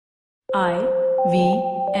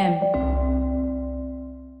IVM.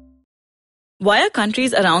 Why are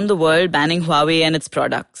countries around the world banning Huawei and its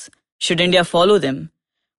products? Should India follow them?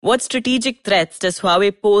 What strategic threats does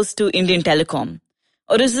Huawei pose to Indian telecom?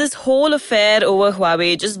 Or is this whole affair over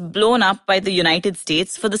Huawei just blown up by the United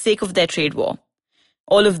States for the sake of their trade war?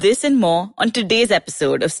 All of this and more on today's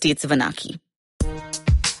episode of States of Anarchy.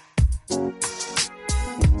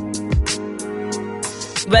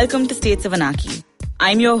 Welcome to States of Anarchy.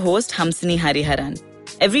 I'm your host, Hamsini Hariharan.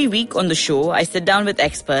 Every week on the show, I sit down with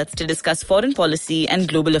experts to discuss foreign policy and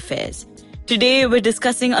global affairs. Today, we're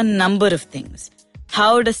discussing a number of things.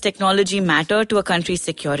 How does technology matter to a country's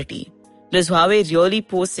security? Does Huawei really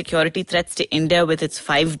pose security threats to India with its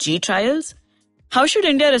 5G trials? How should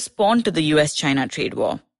India respond to the US-China trade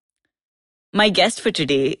war? My guest for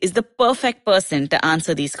today is the perfect person to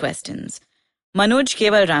answer these questions.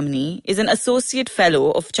 Manoj Ramani is an associate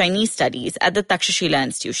fellow of Chinese studies at the Takshashila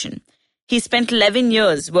Institution. He spent 11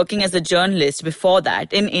 years working as a journalist before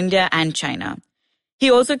that in India and China. He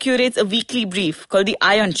also curates a weekly brief called the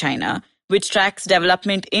Eye on China, which tracks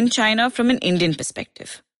development in China from an Indian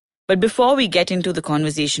perspective. But before we get into the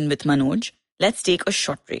conversation with Manoj, let's take a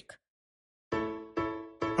short break.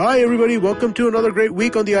 Hi, everybody. Welcome to another great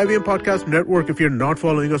week on the IVM Podcast Network. If you're not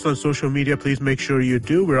following us on social media, please make sure you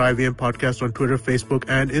do. We're IVM Podcast on Twitter, Facebook,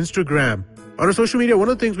 and Instagram. On our social media, one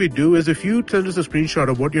of the things we do is if you send us a screenshot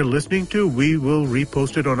of what you're listening to, we will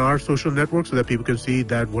repost it on our social network so that people can see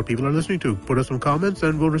that what people are listening to. Put us some comments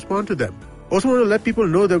and we'll respond to them. Also want to let people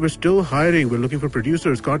know that we're still hiring. We're looking for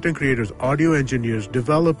producers, content creators, audio engineers,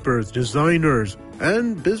 developers, designers,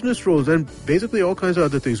 and business roles, and basically all kinds of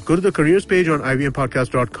other things. Go to the careers page on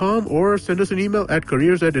ivmpodcast.com or send us an email at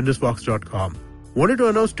careers@indusvox.com. Wanted to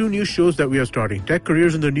announce two new shows that we are starting, Tech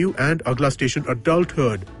Careers in the New and Agla Station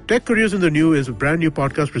Adulthood. Tech Careers in the New is a brand new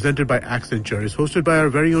podcast presented by Accenture. It's hosted by our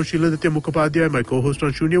very own Shiladitya Mukhopadhyay, my co-host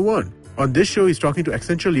on Shunya One. On this show, he's talking to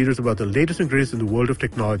Accenture leaders about the latest and greatest in the world of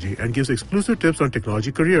technology and gives exclusive tips on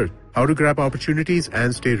technology careers, how to grab opportunities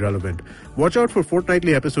and stay relevant. Watch out for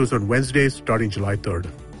fortnightly episodes on Wednesdays starting July 3rd.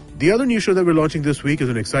 The other new show that we're launching this week is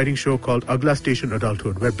an exciting show called Agla Station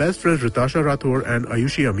Adulthood, where best friends Ritasha Rathore and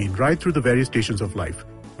Ayushi Amin ride through the various stations of life.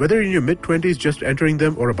 Whether you're in your mid-20s, just entering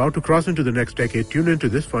them, or about to cross into the next decade, tune into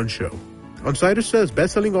this fun show. On Cyrus Says,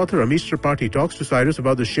 best-selling author Amish Tripathi talks to Cyrus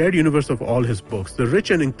about the shared universe of all his books, the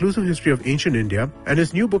rich and inclusive history of ancient India, and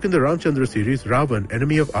his new book in the Ramchandra series, Ravan,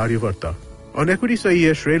 Enemy of Aryavarta. On Equity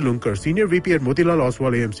Sahi, Shrey Lunkar, Senior VP at Motilal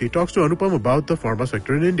Oswal AMC, talks to Anupam about the pharma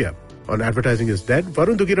sector in India. On Advertising is Dead,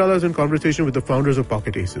 Varun Dugirala is in conversation with the founders of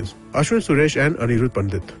Pocket Aces, Ashwin Suresh and Anirudh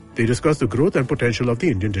Pandit. They discuss the growth and potential of the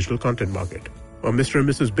Indian digital content market. On Mr. and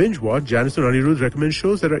Mrs. Binge Watch, Janice and Anirudh recommend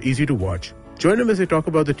shows that are easy to watch. Join them as they talk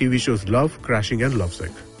about the TV shows Love, Crashing and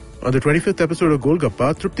Lovesick. On the 25th episode of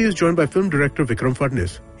Golgappa, Trupti is joined by film director Vikram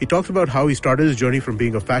Fadnis. He talks about how he started his journey from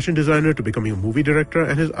being a fashion designer to becoming a movie director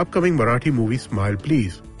and his upcoming Marathi movie Smile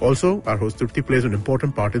Please. Also, our host Trupti plays an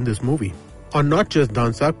important part in this movie. On Not Just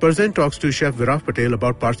Dansak, Parzen talks to Chef Viraf Patel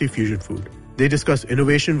about Parsi fusion food. They discuss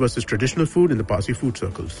innovation versus traditional food in the Parsi food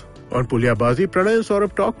circles. On Pulyabazi, Pranay and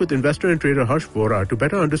Saurabh talk with investor and trader Harsh Vora to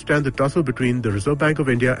better understand the tussle between the Reserve Bank of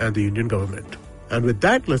India and the Indian government. And with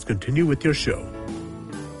that, let's continue with your show.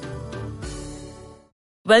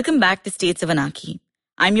 Welcome back to States of Anarchy.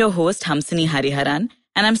 I'm your host, Hamsini Hariharan,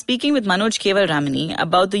 and I'm speaking with Manoj Ramani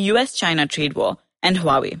about the US-China trade war and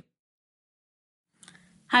Huawei.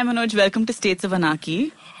 Hi Manoj, welcome to States of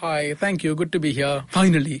Anarchy. Hi, thank you. Good to be here,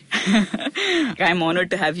 finally. I'm honored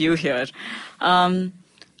to have you here. When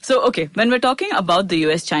we're talking about the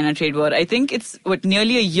US-China trade war, I think it's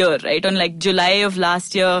nearly a year, right? On July of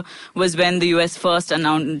last year was when the US first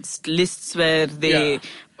announced lists where they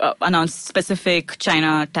announced specific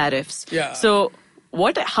China tariffs. Yeah. So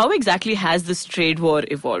how exactly has this trade war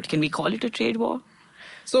evolved? Can we call it a trade war?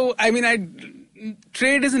 So,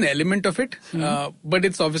 trade is an element of it, but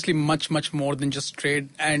it's obviously much, much more than just trade.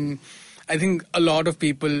 And I think a lot of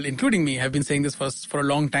people, including me, have been saying this for a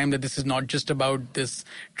long time, that this is not just about this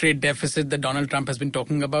trade deficit that Donald Trump has been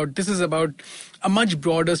talking about. This is about a much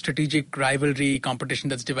broader strategic rivalry competition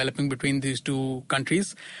that's developing between these two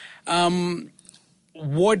countries.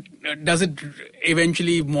 What does it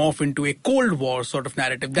eventually morph into a Cold War sort of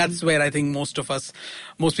narrative? That's where I think most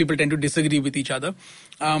people tend to disagree with each other.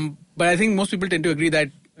 But I think most people tend to agree that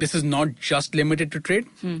this is not just limited to trade.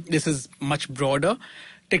 This is much broader.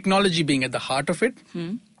 Technology being at the heart of it.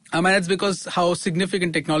 And that's because how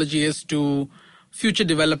significant technology is to future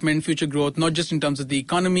development, future growth, not just in terms of the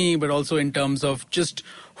economy, but also in terms of just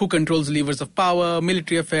who controls levers of power,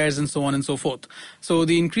 military affairs, and so on and so forth. So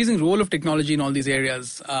the increasing role of technology in all these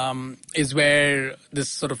areas is where this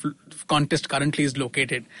sort of contest currently is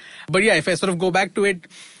located. But yeah, if I sort of go back to it,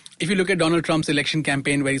 if you look at Donald Trump's election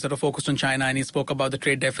campaign where he sort of focused on China and he spoke about the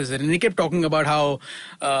trade deficit and he kept talking about how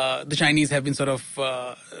the Chinese have been sort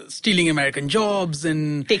of stealing American jobs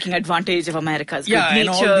and taking advantage of America's good and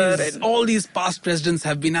nature. all these past presidents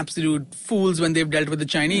have been absolute fools when they've dealt with the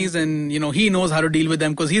Chinese, and he knows how to deal with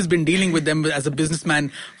them because he's been dealing with them as a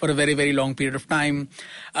businessman for a very, very long period of time.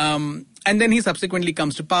 And then he subsequently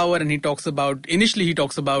comes to power and he talks about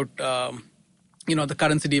the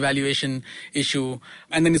currency devaluation issue,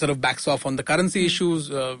 and then he sort of backs off on the currency issues.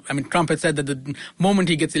 Trump had said that the moment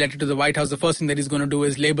he gets elected to the White House, the first thing that he's going to do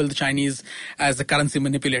is label the Chinese as a currency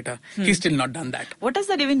manipulator. He's still not done that. What does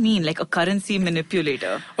that even mean, like a currency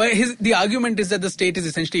manipulator? Well, the argument is that the state is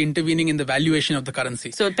essentially intervening in the valuation of the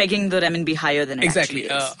currency. So pegging the renminbi higher than it exactly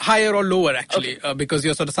actually is. Higher or lower actually, okay. Because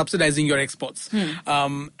you're sort of subsidizing your exports.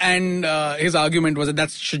 And his argument was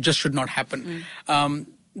that should not happen.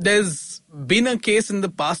 There's been a case in the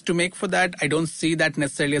past to make for that. I don't see that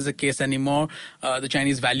necessarily as a case anymore. The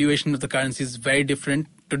Chinese valuation of the currency is very different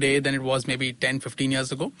today than it was maybe 10, 15 years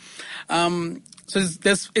ago. So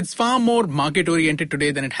it's far more market-oriented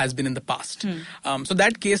today than it has been in the past. So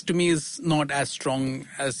that case to me is not as strong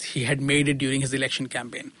as he had made it during his election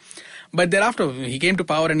campaign. But thereafter, he came to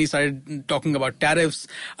power and he started talking about tariffs.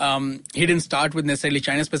 He didn't start with necessarily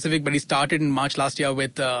China-specific, but he started in March last year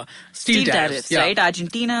with steel tariffs. Right?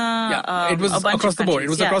 Argentina, it was a bunch across of the board. It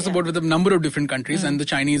was across the board with a number of different countries, and the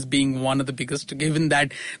Chinese being one of the biggest, given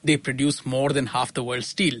that they produce more than half the world's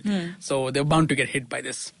steel. So they're bound to get hit by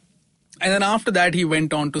this. And then after that, he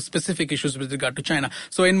went on to specific issues with regard to China.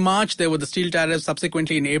 So in March, there were the steel tariffs.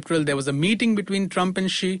 Subsequently, in April, there was a meeting between Trump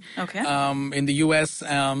and Xi in the US.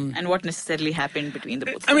 And what necessarily happened between the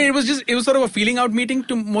both? It was sort of a feeling out meeting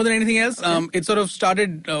more than anything else. It sort of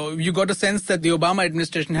started, you got a sense that the Obama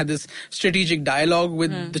administration had this strategic dialogue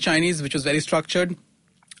with the Chinese, which was very structured.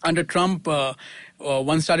 Under Trump,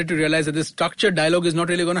 one started to realize that this structured dialogue is not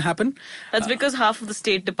really going to happen. That's because half of the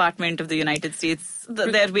State Department of the United States,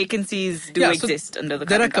 their vacancies do exist under the current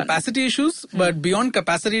There are capacity issues, but beyond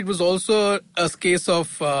capacity, it was also a case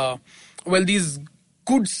of, these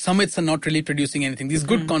good summits are not really producing anything. These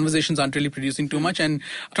good conversations aren't really producing too much, and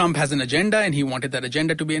Trump has an agenda and he wanted that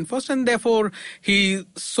agenda to be enforced, and therefore he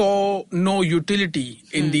saw no utility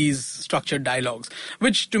in these structured dialogues,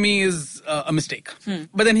 which to me is a mistake.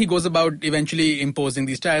 But then he goes about eventually imposing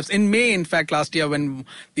these tariffs. In May, in fact, last year when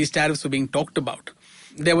these tariffs were being talked about,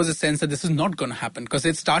 there was a sense that this is not going to happen because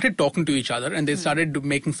they started talking to each other and they started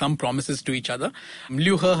making some promises to each other.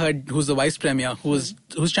 Liu He, who's the vice premier, who's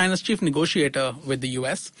China's chief negotiator with the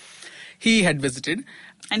US, he had visited.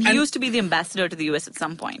 And he used to be the ambassador to the US at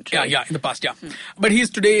some point, right? Yeah, in the past, yeah. But he's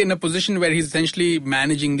today in a position where he's essentially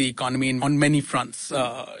managing the economy on many fronts.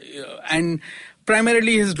 And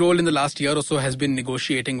primarily, his role in the last year or so has been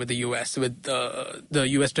negotiating with the U.S., with the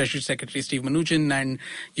U.S. Treasury Secretary Steve Mnuchin and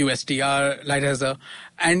USTR Lighthizer.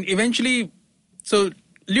 And eventually, so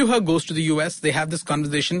Liu He goes to the U.S., they have this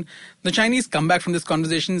conversation. The Chinese come back from this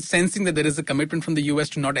conversation sensing that there is a commitment from the U.S.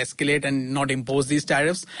 to not escalate and not impose these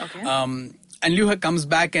tariffs. Okay. And Liu He comes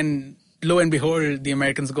back and lo and behold, the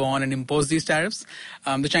Americans go on and impose these tariffs.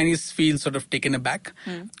 The Chinese feel sort of taken aback.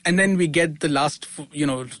 And then we get the last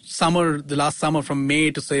summer from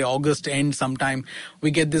May to say August end sometime,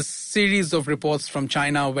 we get this series of reports from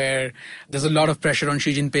China where there's a lot of pressure on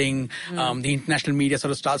Xi Jinping. The international media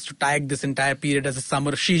sort of starts to tag this entire period as a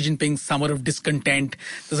summer, Xi Jinping's summer of discontent.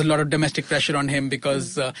 There's a lot of domestic pressure on him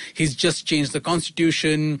because he's just changed the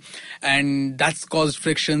constitution and that's caused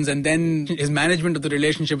frictions. And then his management of the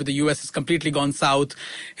relationship with the US has completely gone south.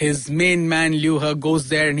 His main man, Liu He, goes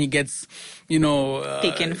there and he gets,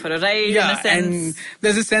 taken for a ride, in a sense. And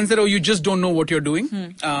there's a sense that, you just don't know what you're doing.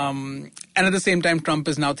 And at the same time, Trump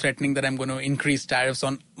is now threatening that I'm going to increase tariffs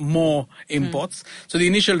on more imports. So the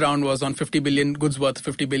initial round was on 50 billion, goods worth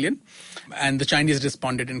 50 billion. And the Chinese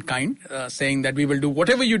responded in kind, saying that we will do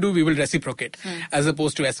whatever you do, we will reciprocate, as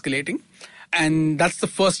opposed to escalating. And that's the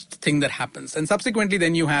first thing that happens. And subsequently,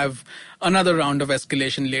 then you have another round of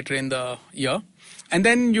escalation later in the year. And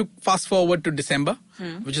then you fast forward to December,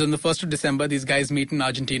 which is on the 1st of December. These guys meet in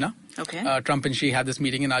Argentina. Okay. Trump and Xi have this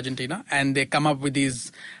meeting in Argentina. And they come up with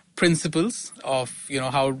these principles of,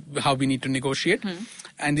 how we need to negotiate.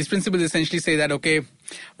 And these principles essentially say that, okay,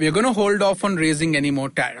 we are going to hold off on raising any more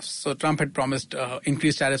tariffs. So Trump had promised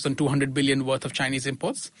increased tariffs on 200 billion worth of Chinese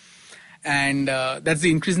imports. And that's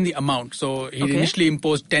the increase in the amount. So he initially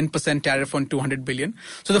imposed 10% tariff on 200 billion.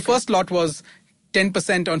 So the first lot was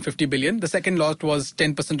 10% on 50 billion. The second lot was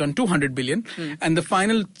 10% on 200 billion. And the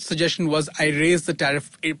final suggestion was I raise the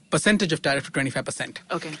tariff, percentage of tariff to 25%.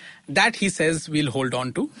 Okay. That he says we'll hold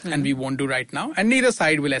on to and we won't do right now. And neither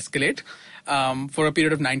side will escalate for a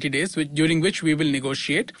period of 90 days, during which we will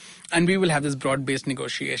negotiate and we will have this broad-based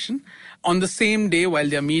negotiation. On the same day, while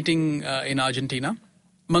they're meeting in Argentina,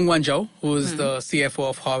 Meng Wanzhou, who is the CFO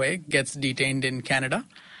of Huawei, gets detained in Canada.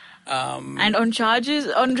 And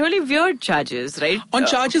on really weird charges, right? On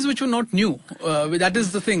charges which were not new. That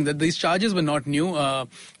is the thing, that these charges were not new.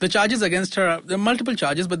 The charges against her, there are multiple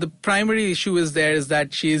charges, but the primary issue is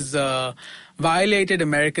that she's violated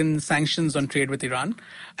American sanctions on trade with Iran,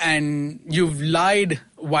 and you've lied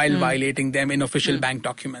while violating them in official bank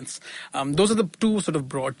documents. Those are the two sort of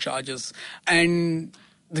broad charges. And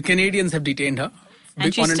the Canadians have detained her.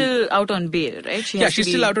 And she's still out on bail, right? She's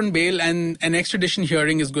still out on bail, and an extradition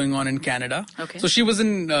hearing is going on in Canada. Okay. So she was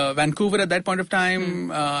in Vancouver at that point of time,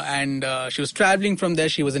 and she was traveling from there.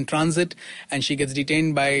 She was in transit, and she gets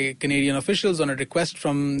detained by Canadian officials on a request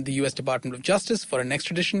from the U.S. Department of Justice for an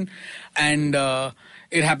extradition. And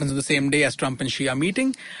it happens on the same day as Trump and Xi are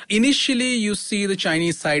meeting. Initially, you see the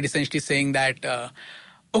Chinese side essentially saying that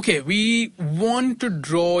okay, we want to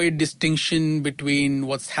draw a distinction between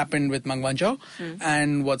what's happened with Meng Wanzhou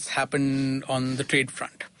and what's happened on the trade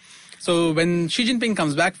front. So when Xi Jinping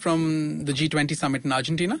comes back from the G20 summit in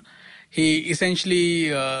Argentina, he essentially,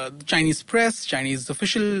 Chinese press, Chinese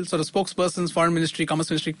official sort of spokespersons, foreign ministry, commerce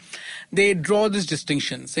ministry, they draw this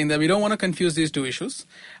distinction saying that we don't want to confuse these two issues.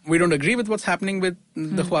 We don't agree with what's happening with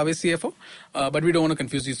the Huawei CFO, but we don't want to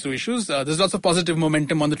confuse these two issues. There's lots of positive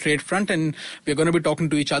momentum on the trade front, and we're going to be talking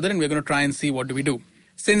to each other, and we're going to try and see what do we do.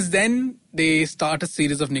 Since then, they start a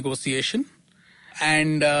series of negotiation.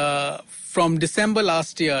 And from December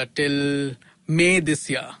last year till May this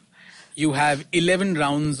year, you have 11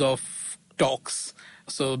 rounds of talks.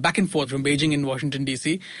 So back and forth from Beijing and Washington,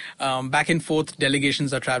 D.C., back and forth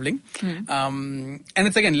delegations are traveling. And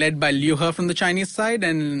it's again led by Liu He from the Chinese side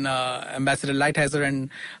and Ambassador Lighthizer and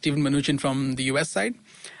Stephen Mnuchin from the U.S. side.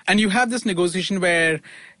 And you have this negotiation where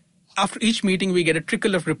after each meeting, we get a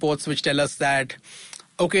trickle of reports which tell us that,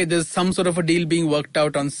 okay, there's some sort of a deal being worked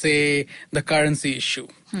out on, say, the currency issue.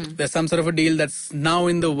 There's some sort of a deal that's now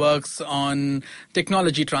in the works on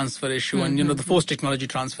technology transfer issue and, the forced technology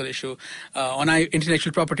transfer issue, on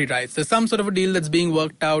intellectual property rights. There's some sort of a deal that's being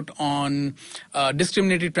worked out on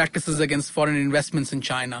discriminatory practices against foreign investments in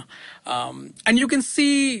China. And you can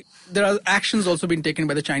see there are actions also being taken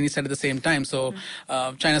by the Chinese side at the same time. So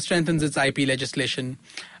China strengthens its IP legislation.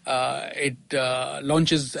 It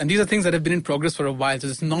launches, and these are things that have been in progress for a while, so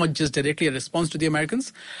it's not just directly a response to the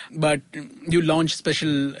Americans, but you launch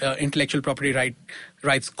special intellectual property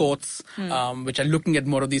rights courts, which are looking at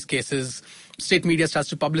more of these cases. State media starts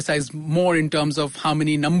to publicize more in terms of how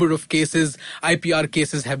many number of cases, IPR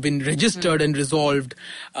cases, have been registered and resolved,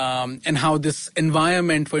 and how this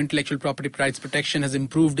environment for intellectual property rights protection has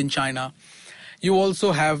improved in China. You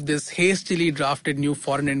also have this hastily drafted new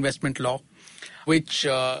foreign investment law, which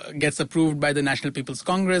gets approved by the National People's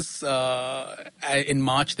Congress in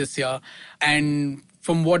March this year. And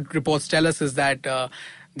from what reports tell us is that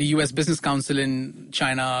the U.S. Business Council in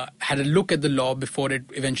China had a look at the law before it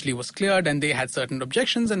eventually was cleared, and they had certain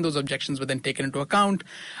objections, and those objections were then taken into account.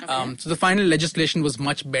 Okay. So the final legislation was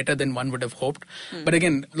much better than one would have hoped. But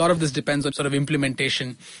again, a lot of this depends on sort of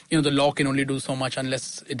implementation. The law can only do so much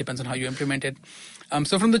unless it depends on how you implement it.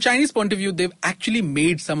 So from the Chinese point of view, they've actually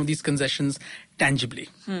made some of these concessions tangibly.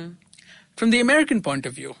 From the American point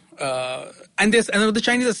of view, and what the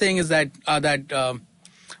Chinese are saying is that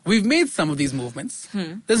we've made some of these movements.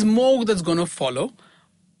 There's more that's going to follow,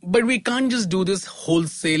 but we can't just do this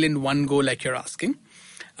wholesale in one go like you're asking.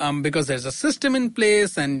 Because there's a system in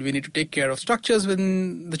place and we need to take care of structures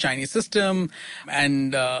within the Chinese system,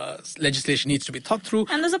 and legislation needs to be thought through.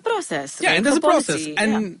 And there's a process. Yeah, right, and there's a process.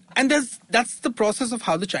 policy. And that's the process of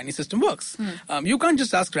how the Chinese system works. You can't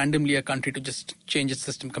just ask randomly a country to just change its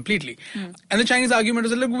system completely. And the Chinese argument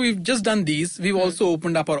is, look, we've just done these. We've also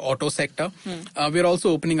opened up our auto sector. We're also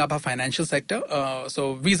opening up our financial sector.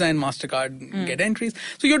 So Visa and MasterCard get entries.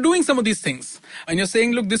 So you're doing some of these things. And you're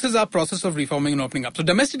saying, look, this is our process of reforming and opening up. So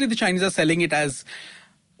domestically, the Chinese are selling it as,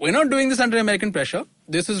 we're not doing this under American pressure.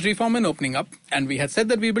 This is reform and opening up. And we had said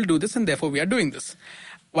that we will do this, and therefore we are doing this.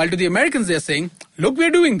 While to the Americans, they're saying, look, we're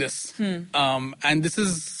doing this. And this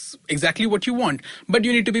is exactly what you want. But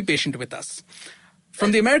you need to be patient with us.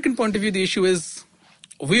 From the American point of view, the issue is,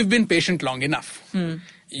 we've been patient long enough.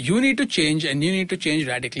 You need to change, and you need to change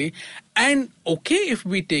radically. And okay, if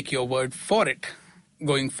we take your word for it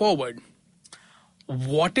going forward,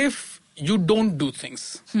 what if you don't do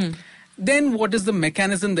things? Then what is the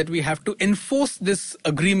mechanism that we have to enforce this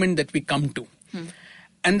agreement that we come to?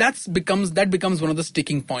 And that becomes one of the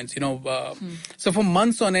sticking points, So for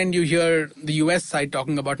months on end, you hear the US side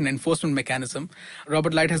talking about an enforcement mechanism.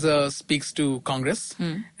 Robert Lighthizer speaks to Congress,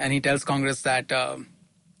 and he tells Congress that,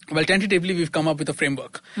 tentatively we've come up with a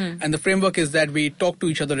framework. And the framework is that we talk to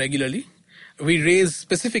each other regularly. We raise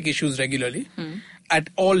specific issues regularly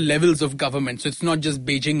at all levels of government. So it's not just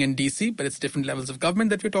Beijing and DC, but it's different levels of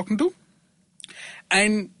government that we're talking to.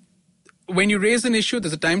 And when you raise an issue,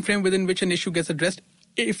 there's a time frame within which an issue gets addressed.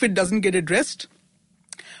 If it doesn't get addressed,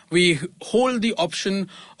 we hold the option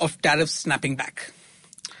of tariffs snapping back.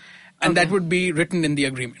 And that would be written in the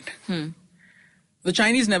agreement. The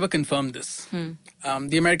Chinese never confirmed this.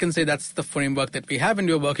 The Americans say that's the framework that we have and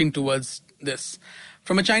we're working towards this.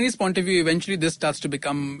 From a Chinese point of view, eventually this starts to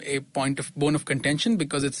become a bone of contention,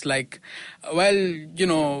 because it's like,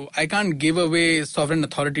 I can't give away sovereign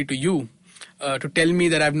authority to you to tell me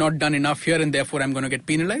that I've not done enough here and therefore I'm going to get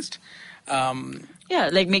penalized.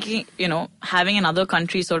 Like making, having another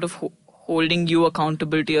country sort of holding you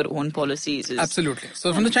accountable to your own policies. Absolutely.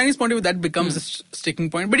 So from the Chinese point of view, that becomes a sticking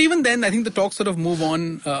point. But even then, I think the talks sort of move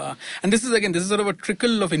on. And this is sort of a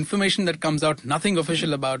trickle of information that comes out, nothing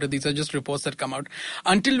official about it. These are just reports that come out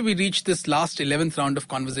until we reach this last 11th round of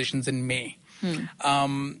conversations in May.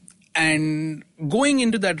 And going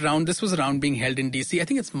into that round, this was a round being held in DC. I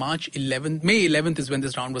think it's May 11th is when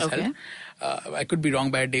this round was held. I could be wrong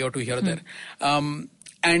by a day or two here or there.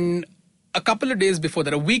 And a couple of days before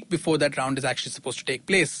that, a week before that round is actually supposed to take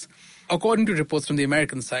place, according to reports from the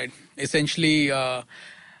American side, essentially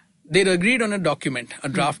they'd agreed on a document, a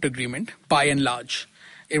draft agreement, by and large.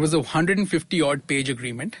 It was a 150-odd page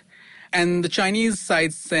agreement. And the Chinese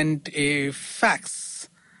side sent a fax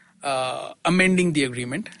amending the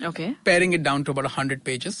agreement, paring it down to about 100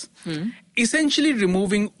 pages, essentially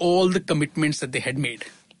removing all the commitments that they had made.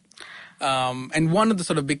 And one of the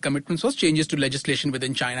sort of big commitments was changes to legislation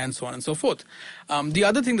within China and so on and so forth. The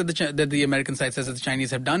other thing that the American side says that the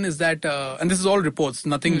Chinese have done is that, and this is all reports,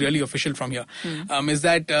 nothing really official from here, is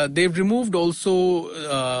that they've removed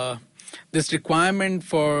also this requirement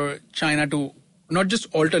for China to not just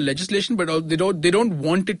alter legislation, but they don't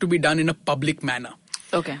want it to be done in a public manner.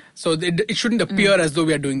 So it shouldn't appear as though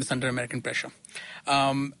we are doing this under American pressure.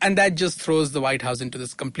 And that just throws the White House into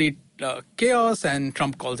this complete chaos, and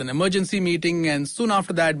Trump calls an emergency meeting. And soon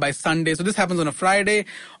after that, by Sunday, so this happens on a Friday,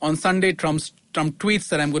 on Sunday, Trump tweets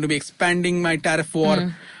that I'm going to be expanding my tariff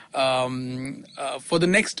war. For the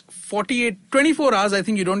next 24 hours, I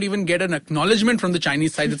think you don't even get an acknowledgement from the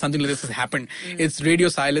Chinese side that something like this has happened. It's radio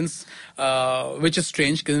silence, which is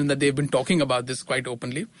strange given that they've been talking about this quite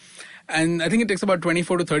openly. And I think it takes about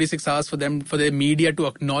 24 to 36 hours for their media to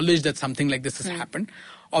acknowledge that something like this has happened.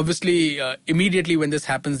 Obviously, immediately when this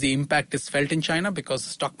happens, the impact is felt in China because the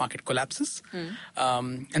stock market collapses.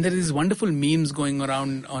 And there are these wonderful memes going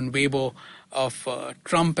around on Weibo of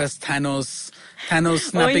Trump as Thanos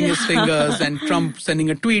snapping his fingers and Trump sending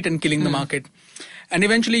a tweet and killing the market. And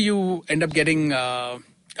eventually you end up getting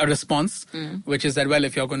a response, which is that, well,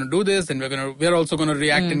 if you're going to do this, then we're also going to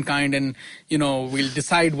react in kind, and we'll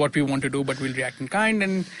decide what we want to do, but we'll react in kind.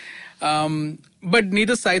 And but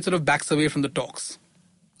neither side sort of backs away from the talks.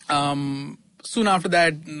 Soon after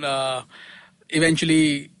that,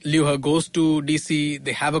 eventually Liu He goes to DC.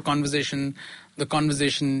 They have a conversation. The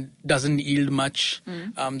conversation doesn't yield much.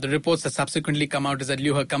 The reports that subsequently come out is that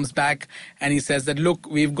Liu He comes back and he says that, look,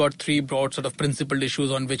 we've got three broad sort of principled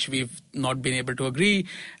issues on which we've not been able to agree.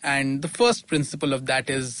 And the first principle of that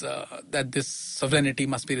is that this sovereignty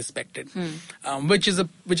must be respected, which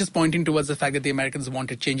is pointing towards the fact that the Americans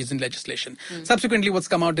wanted changes in legislation. Subsequently, what's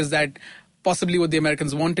come out is that possibly what the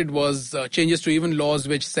Americans wanted was changes to even laws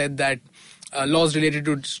which said that laws related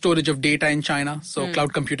to storage of data in China. So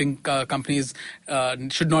cloud computing companies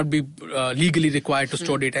should not be legally required to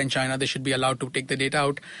store data in China. They should be allowed to take the data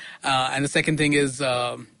out. And the second thing is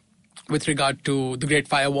with regard to the Great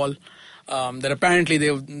Firewall. That apparently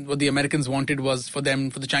what the Americans wanted was for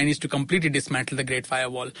the Chinese to completely dismantle the Great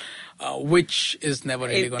Firewall, which is never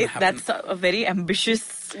really going to happen. That's a very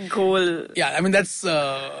ambitious goal. Yeah, I mean that's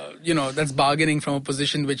bargaining from a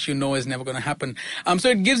position which is never going to happen. So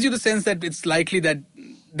it gives you the sense that it's likely that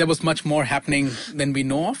there was much more happening than we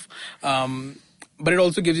know of, but it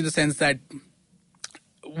also gives you the sense that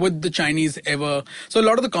would the Chinese ever... So a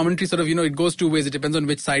lot of the commentary sort of, it goes two ways. It depends on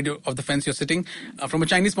which side of the fence you're sitting. From a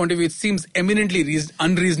Chinese point of view, it seems eminently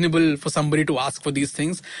unreasonable for somebody to ask for these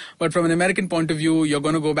things. But from an American point of view, you're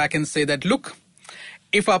going to go back and say that, look,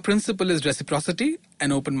 if our principle is reciprocity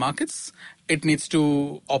and open markets, it needs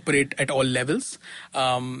to operate at all levels.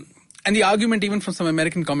 And the argument, even from some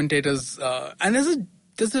American commentators, and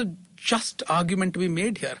there's a just argument to be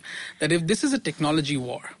made here, that if this is a technology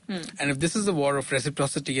war, and if this is a war of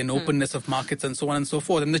reciprocity and openness of markets and so on and so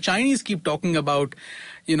forth, and the Chinese keep talking about,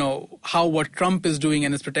 how what Trump is doing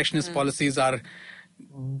and his protectionist policies are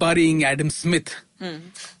burying Adam Smith,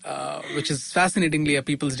 which is fascinatingly a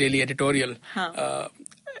People's Daily editorial.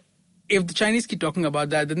 If the Chinese keep talking about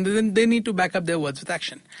that, then they need to back up their words with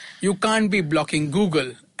action. You can't be blocking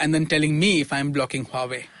Google and then telling me if I'm blocking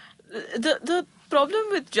Huawei. The problem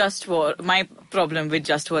with just war, my problem with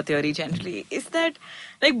just war theory generally, is that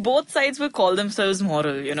both sides will call themselves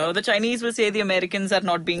moral. The Chinese will say the Americans are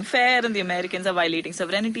not being fair and the Americans are violating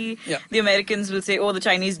sovereignty. Yeah. The Americans will say, the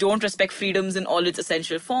Chinese don't respect freedoms in all its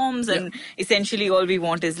essential forms, and essentially all we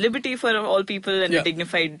want is liberty for all people and a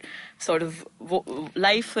dignified sort of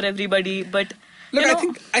life for everybody. But look,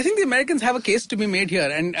 I think the Americans have a case to be made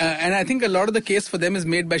here, and I think a lot of the case for them is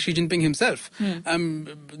made by Xi Jinping himself.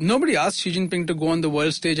 Nobody asked Xi Jinping to go on the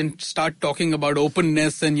world stage and start talking about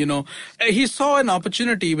openness, and he saw an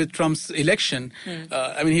opportunity with Trump's election.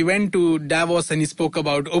 He went to Davos and he spoke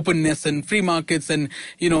about openness and free markets, and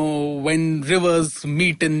when rivers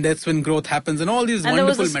meet and that's when growth happens, and all these wonderful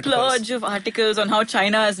metaphors. And there was a splurge of articles on how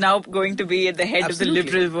China is now going to be at the head of the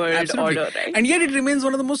liberal world order, right? And yet it remains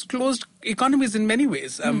one of the most closed economies in many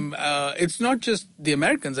ways. It's not just the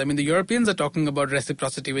Americans. The Europeans are talking about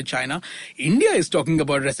reciprocity with China. India is talking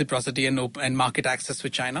about reciprocity and market access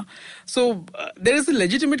with China. So there is a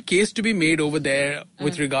legitimate case to be made over there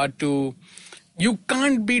with regard to you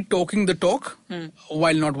can't be talking the talk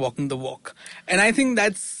while not walking the walk. And I think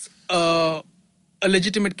that's a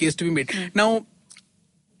legitimate case to be made. Now,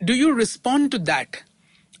 do you respond to that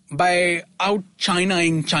by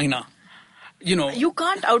out-Chinaing China? You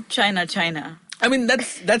can't out-China China.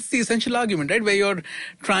 That's the essential argument, right? Where you're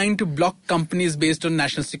trying to block companies based on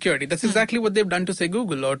national security. That's exactly what they've done to, say,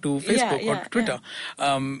 Google or to Facebook or to Twitter.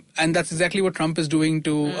 And that's exactly what Trump is doing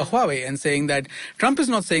to Huawei, and saying that Trump is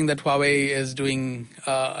not saying that Huawei is doing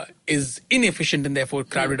is inefficient and therefore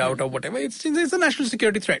crowded out or whatever. It's a national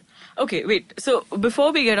security threat. Okay, wait. So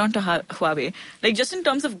before we get on to Huawei, just in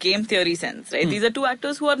terms of game theory sense, right? These are two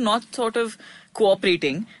actors who are not sort of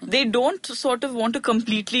cooperating. They don't sort of want to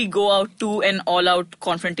completely go out to an all-out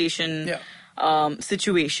confrontation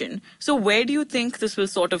situation. So where do you think this will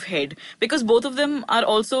sort of head? Because both of them are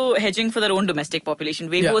also hedging for their own domestic population.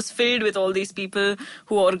 Weibo is filled with all these people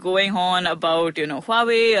who are going on about,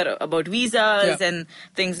 Huawei or about visas and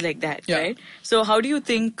things like that, right? So how do you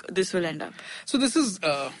think this will end up? So this is,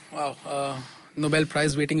 Nobel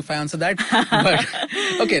Prize waiting if I answer that. But,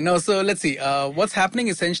 okay, no, so let's see. What's happening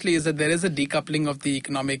essentially is that there is a decoupling of the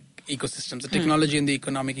economic ecosystems, the technology and the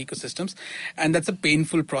economic ecosystems, and that's a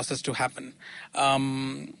painful process to happen.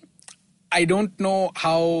 I don't know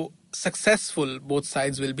how successful both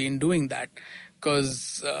sides will be in doing that,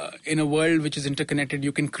 because in a world which is interconnected,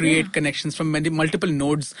 you can create connections from multiple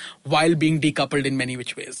nodes while being decoupled in many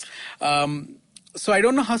which ways. So I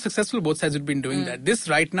don't know how successful both sides would be in doing that. This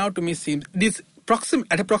right now to me seems,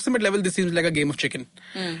 at a proximate level, this seems like a game of chicken.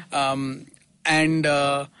 But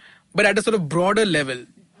at a sort of broader level,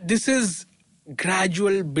 this is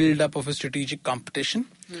gradual build-up of a strategic competition.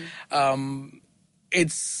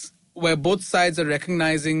 It's where both sides are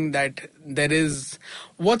recognizing that there is...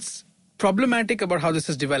 What's problematic about how this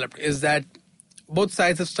has developed is that both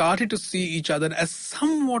sides have started to see each other as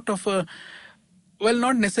somewhat of a... Well,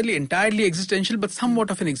 not necessarily entirely existential, but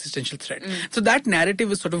somewhat of an existential threat. So that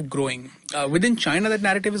narrative is sort of growing. Within China, that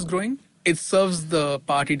narrative is growing. It serves the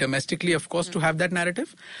party domestically, of course, to have that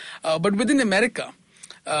narrative. But within America,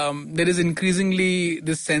 there is increasingly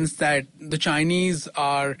this sense that the Chinese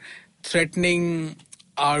are threatening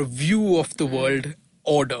our view of the world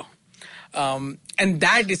order. And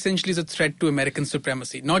that essentially is a threat to American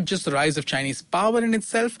supremacy. Not just the rise of Chinese power in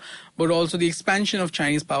itself, but also the expansion of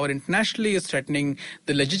Chinese power internationally is threatening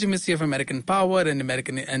the legitimacy of American power and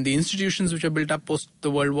the institutions which are built up post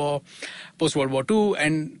World War II.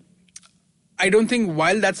 And I don't think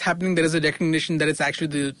while that's happening, there is a recognition that it's actually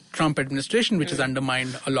the Trump administration which has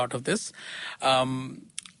undermined a lot of this.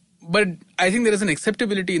 But I think there is an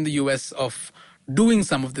acceptability in the US of doing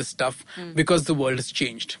some of this stuff because the world has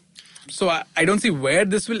changed. So I don't see where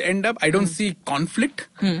this will end up. I don't see conflict,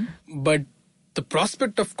 but the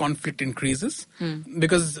prospect of conflict increases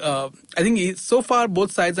because I think so far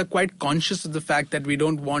both sides are quite conscious of the fact that we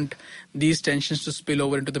don't want these tensions to spill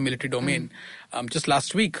over into the military domain. Just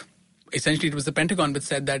last week, essentially it was the Pentagon which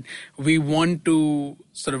said that we want to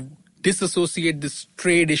sort of disassociate this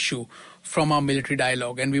trade issue from our military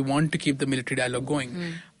dialogue, and we want to keep the military dialogue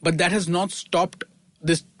going. But that has not stopped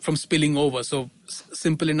this from spilling over. So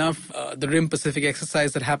simple enough, the Rim Pacific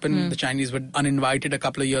exercise that happened, the Chinese were uninvited a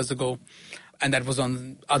couple of years ago, and that was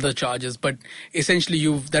on other charges. But essentially,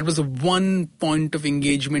 that was a one point of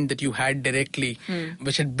engagement that you had directly,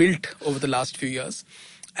 which had built over the last few years.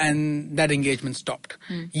 And that engagement stopped.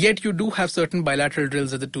 Yet you do have certain bilateral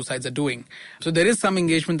drills that the two sides are doing. So there is some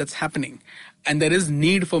engagement that's happening. And there is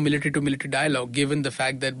need for military-to-military dialogue, given the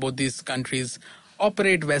fact that both these countries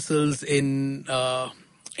operate vessels in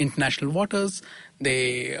international waters.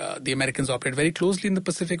 The Americans operate very closely in the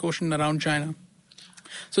Pacific Ocean around China.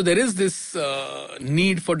 So there is this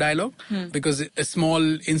need for dialogue because a small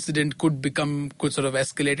incident could sort of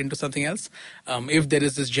escalate into something else if there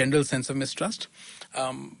is this general sense of mistrust.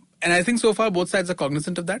 And I think so far both sides are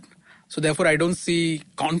cognizant of that. So therefore I don't see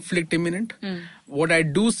conflict imminent. What I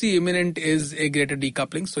do see imminent is a greater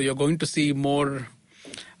decoupling. So you're going to see more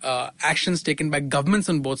actions taken by governments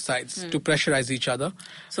on both sides to pressurize each other.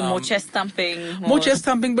 So more chest thumping. More chest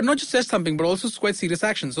thumping, but not just chest thumping, but also quite serious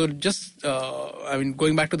action. So just,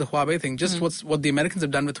 going back to the Huawei thing, just what the Americans have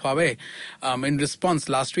done with Huawei. In response,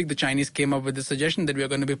 last week, the Chinese came up with the suggestion that we are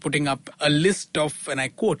going to be putting up a list of, and I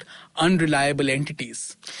quote, unreliable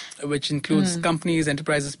entities, which includes companies,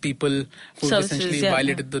 enterprises, people who essentially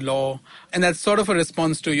violated the law. And that's sort of a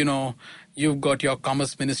response to, you've got your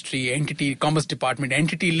Commerce Ministry Commerce Department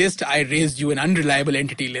entity list. I raised you an unreliable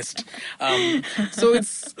entity list. So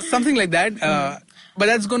it's something like that. But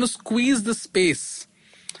that's going to squeeze the space.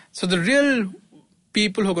 So the real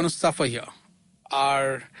people who are going to suffer here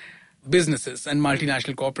are businesses and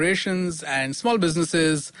multinational corporations and small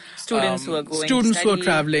businesses. Students who are going Students study. who are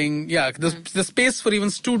traveling. Yeah, the space for even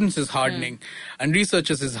students is hardening and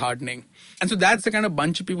researchers is hardening. And so that's the kind of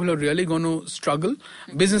bunch of people who are really going to struggle.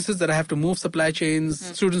 Businesses that have to move supply chains,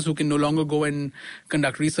 students who can no longer go and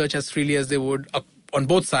conduct research as freely as they would on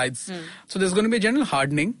both sides. So there's going to be a general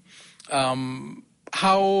hardening.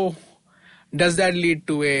 How does that lead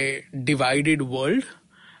to a divided world?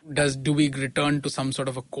 Do we return to some sort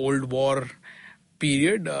of a Cold War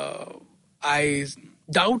period? I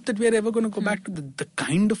doubt that we are ever going to go back to the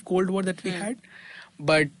kind of Cold War that we had.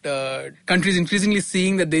 But countries increasingly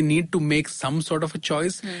seeing that they need to make some sort of a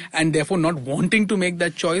choice and therefore not wanting to make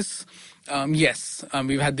that choice. Yes,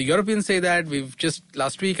 we've had the Europeans say that. We've just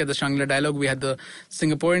last week at the Shangri-La Dialogue, we had the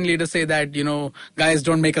Singaporean leader say that, guys,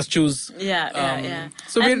 don't make us choose. Yeah.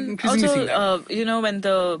 So we're increasingly seeing that. When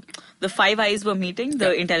the Five Eyes were meeting,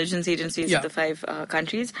 the intelligence agencies of the five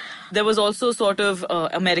countries, there was also sort of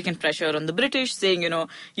American pressure on the British saying,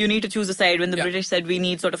 you need to choose a side, when the British said we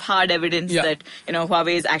need sort of hard evidence that,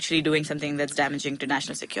 Huawei is actually doing something that's damaging to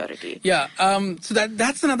national security. Yeah. So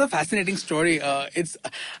that's another fascinating story.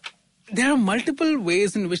 There are multiple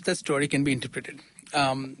ways in which that story can be interpreted.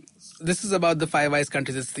 This is about the Five Eyes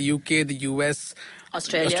countries. It's the UK, the US,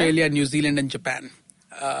 Australia, New Zealand, and Japan.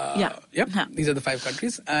 These are the five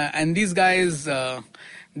countries. And these guys,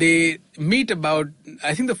 they meet about,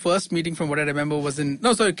 I think the first meeting from what I remember was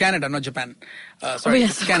Canada, not Japan.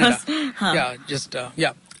 Canada.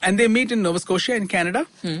 And they meet in Nova Scotia in Canada.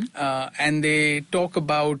 And they talk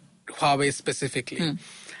about Huawei specifically.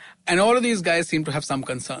 And all of these guys seem to have some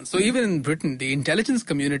concerns. So even in Britain, the intelligence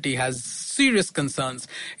community has serious concerns.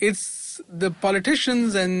 It's the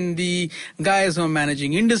politicians and the guys who are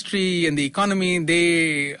managing industry and the economy.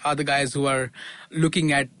 They are the guys who are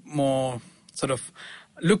looking at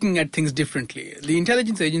things differently. The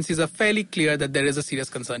intelligence agencies are fairly clear that there is a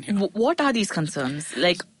serious concern here. What are these concerns?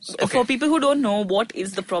 For people who don't know, what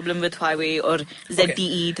is the problem with Huawei or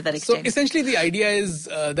ZTE to that extent? So essentially the idea is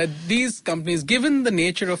that these companies, given the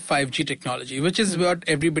nature of 5G technology, which is what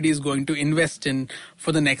everybody is going to invest in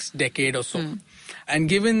for the next decade or so, and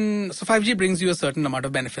so 5G brings you a certain amount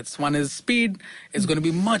of benefits. One is speed. It's going to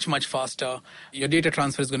be much, much faster. Your data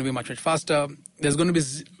transfer is going to be much, much faster. There's going to be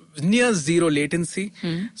near zero latency,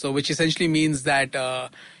 so which essentially means that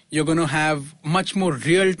you're going to have much more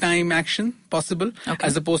real-time action possible,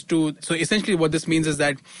 as opposed to, so essentially what this means is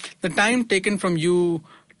that the time taken from you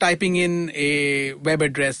typing in a web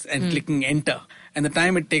address and clicking enter, and the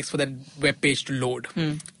time it takes for that web page to load,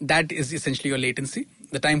 that is essentially your latency,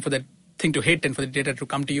 the time for that thing to hit and for the data to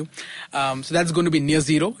come to you. So that's going to be near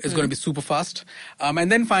zero. It's going to be super fast.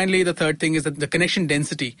 And then finally, the third thing is that the connection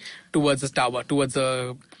density towards the tower, towards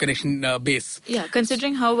the connection base. Yeah,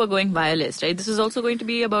 considering how we're going wireless, right? This is also going to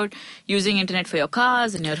be about using internet for your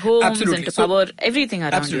cars and your homes and to power everything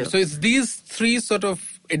around you. So it's these three sort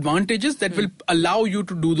of advantages that will allow you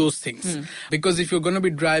to do those things. Because if you're going to be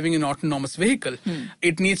driving an autonomous vehicle,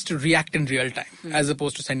 it needs to react in real time as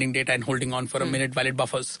opposed to sending data and holding on for a minute while it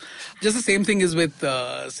buffers. Just the same thing is with,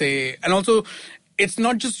 and also it's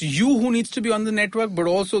not just you who needs to be on the network, but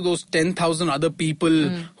also those 10,000 other people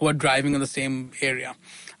who are driving in the same area.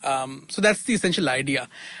 So that's the essential idea.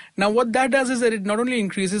 Now, what that does is that it not only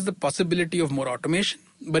increases the possibility of more automation,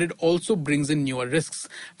 but it also brings in newer risks,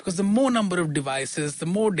 because the more number of devices, the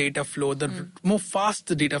more data flow, the more fast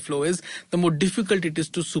the data flow is, the more difficult it is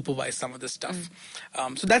to supervise some of this stuff.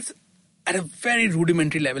 So that's at a very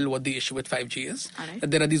rudimentary level what the issue with 5G is. All right.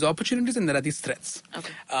 That there are these opportunities and there are these threats.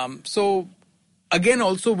 Okay. So again,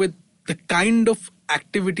 also with the kind of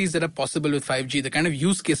activities that are possible with 5G, the kind of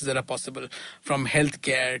use cases that are possible, from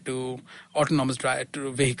healthcare to autonomous drive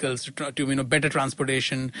to vehicles to better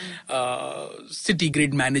transportation, city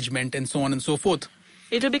grid management, and so on and so forth.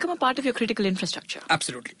 It will become a part of your critical infrastructure.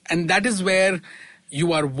 Absolutely. And that is where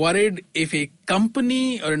you are worried if a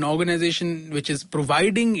company or an organization which is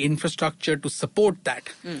providing infrastructure to support that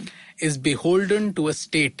is beholden to a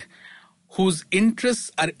state whose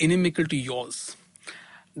interests are inimical to yours.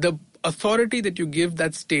 The authority that you give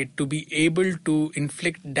that state to be able to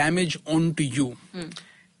inflict damage onto you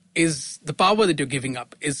is the power that you're giving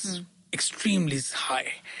up is extremely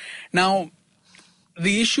high. Now,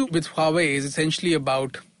 the issue with Huawei is essentially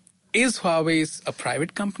about, is Huawei a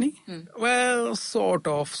private company? Well, sort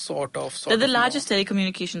of. They're the largest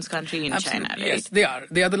telecommunications country in China, right? Yes, they are.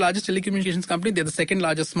 They are the largest telecommunications company. They're the second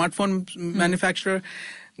largest smartphone manufacturer.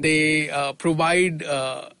 They provide...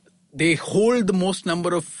 They hold the most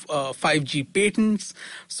number of 5G patents.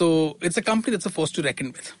 So it's a company that's a force to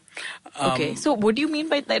reckon with. Okay. So what do you mean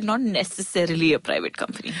by that? Not necessarily a private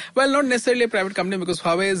company. Well, not necessarily a private company, because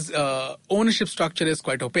Huawei's ownership structure is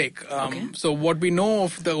quite opaque. So what we know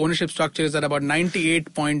of the ownership structure is that about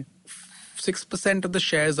 98.6% of the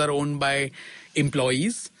shares are owned by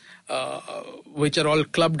employees, which are all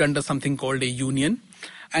clubbed under something called a union.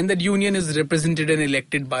 And that union is represented and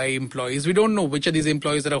elected by employees. We don't know which of these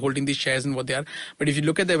employees that are holding these shares and what they are. But if you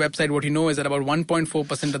look at their website, what you know is that about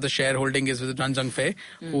 1.4% of the shareholding is with Ran Zhengfei,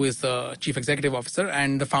 who is the chief executive officer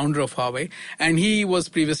and the founder of Huawei. And he was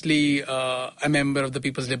previously a member of the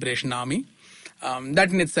People's Liberation Army.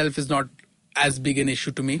 That in itself is not as big an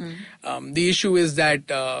issue to me. The issue is that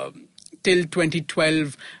till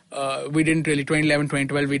 2012,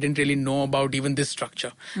 2012, we didn't really know about even this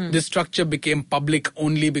structure. This structure became public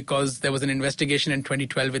only because there was an investigation in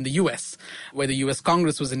 2012 in the US, where the US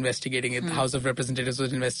Congress was investigating it. The House of Representatives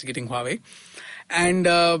was investigating Huawei. And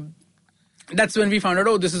that's when we found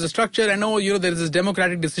out, this is a structure. And there is this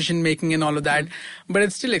democratic decision making and all of that. But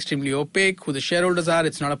it's still extremely opaque who the shareholders are.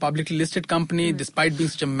 It's not a publicly listed company, despite being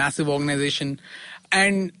such a massive organization.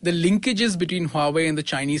 And the linkages between Huawei and the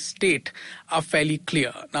Chinese state are fairly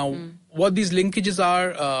clear. Now, what these linkages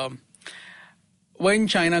are, when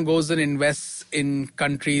China goes and invests in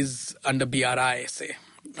countries under BRI, say,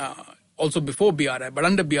 also before BRI, but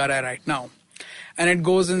under BRI right now, and it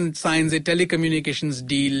goes and signs a telecommunications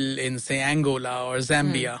deal in, say, Angola or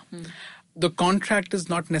Zambia, the contract is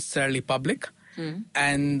not necessarily public,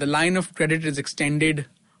 and the line of credit is extended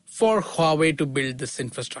for Huawei to build this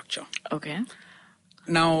infrastructure. Okay.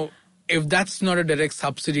 Now, if that's not a direct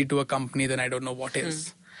subsidy to a company, then I don't know what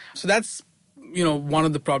is. So that's, one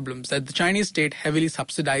of the problems, that the Chinese state heavily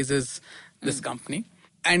subsidizes this company.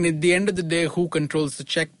 And at the end of the day, who controls the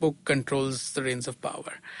checkbook controls the reins of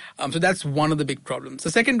power. So that's one of the big problems.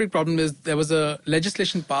 The second big problem is there was a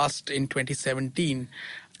legislation passed in 2017,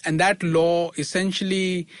 and that law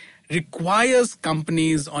essentially requires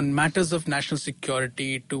companies on matters of national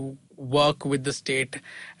security to work with the state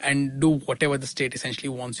and do whatever the state essentially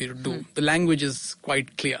wants you to do. The language is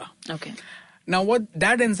quite clear. Okay. Now, what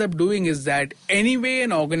that ends up doing is that anyway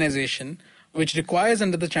an organization which requires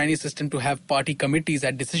under the Chinese system to have party committees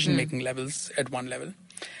at decision-making levels at one level,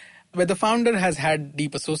 where the founder has had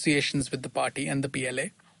deep associations with the party and the PLA,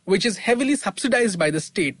 which is heavily subsidized by the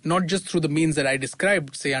state, not just through the means that I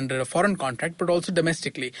described, say, under a foreign contract, but also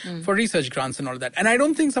domestically for research grants and all that. And I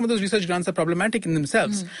don't think some of those research grants are problematic in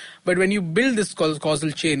themselves. But when you build this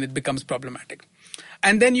causal chain, it becomes problematic.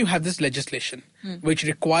 And then you have this legislation, which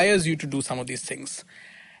requires you to do some of these things.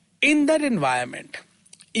 In that environment,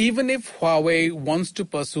 even if Huawei wants to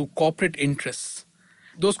pursue corporate interests,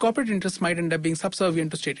 those corporate interests might end up being subservient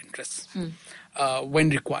to state interests when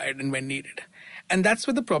required and when needed. And that's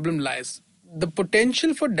where the problem lies. The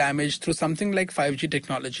potential for damage through something like 5G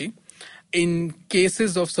technology in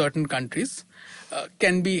cases of certain countries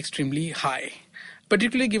can be extremely high.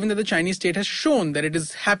 particularly given that the Chinese state has shown that it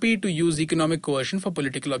is happy to use economic coercion for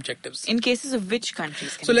political objectives. In cases of which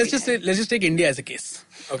countries? So let's just take India as a case.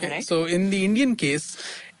 Okay. Right. So in the Indian case,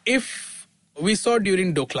 if we saw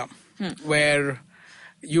during Doklam, where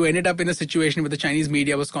you ended up in a situation where the Chinese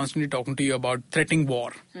media was constantly talking to you about threatening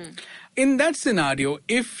war. In that scenario,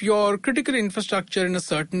 if your critical infrastructure in a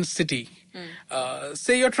certain city,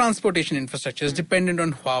 say your transportation infrastructure is dependent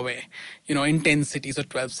on Huawei, in 10 cities or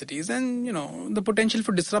 12 cities, and, the potential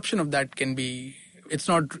for disruption of that can be,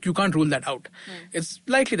 you can't rule that out. It's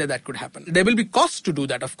likely that could happen. There will be costs to do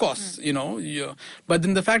that, of course, but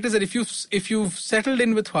then the fact is that if you've settled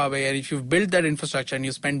in with Huawei and if you've built that infrastructure and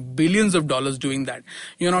you spend billions of dollars doing that,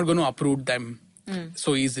 you're not going to uproot them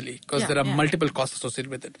so easily because there are multiple costs associated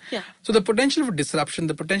with it. Yeah. So the potential for disruption,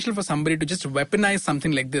 the potential for somebody to just weaponize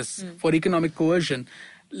something like this for economic coercion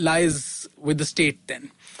lies with the state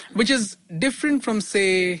then, which is different from,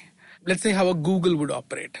 let's say how a Google would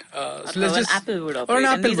operate. An Apple would operate. Or an And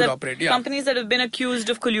Apple these would are operate, yeah. Companies that have been accused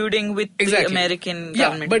of colluding with the American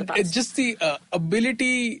government. But it's just the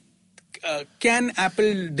ability. Can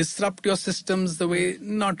Apple disrupt your systems the way?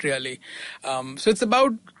 Not really. So it's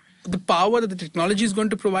about the power that the technology is going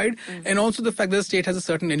to provide and also the fact that the state has a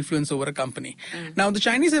certain influence over a company. Now, the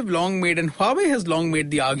Chinese have long made, and Huawei has long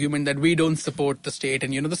made the argument that we don't support the state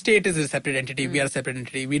and, the state is a separate entity, we are a separate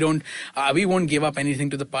entity, we won't give up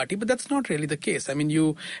anything to the party, but that's not really the case. I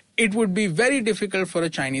mean, it would be very difficult for a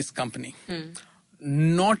Chinese company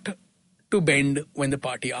not to bend when the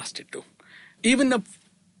party asked it to. Even a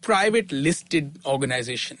private listed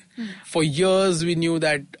organization. For years, we knew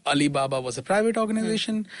that Alibaba was a private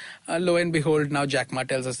organization. Lo and behold, now Jack Ma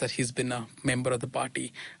tells us that he's been a member of the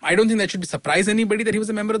party. I don't think that should surprise anybody that he was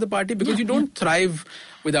a member of the party because you don't thrive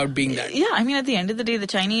without being that. Yeah, I mean, at the end of the day, the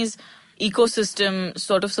Chinese ecosystem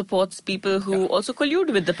sort of supports people who also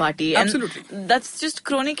collude with the party. Absolutely. And that's just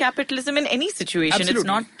crony capitalism in any situation. Absolutely. It's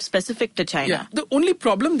not specific to China. Yeah. The only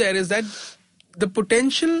problem there is that the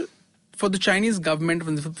potential for the Chinese government,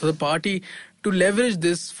 for the party to leverage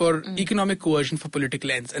this for economic coercion for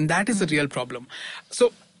political ends. And that is a real problem.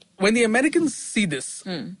 So when the Americans see this,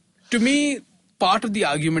 to me, part of the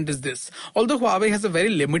argument is this. Although Huawei has a very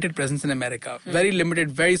limited presence in America, very limited,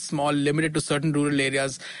 very small, limited to certain rural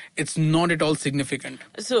areas, it's not at all significant.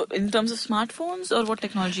 So in terms of smartphones or what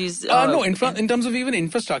technologies? No, in terms of even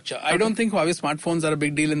infrastructure. I don't think Huawei smartphones are a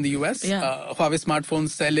big deal in the US. Yeah. Huawei smartphones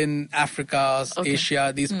sell in Africa,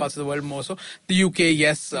 Asia, these parts of the world more so. The UK,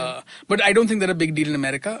 yes. But I don't think they're a big deal in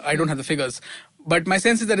America. I don't have the figures. But my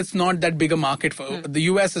sense is that it's not that big a market for the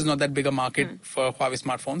US is not that big a market for Huawei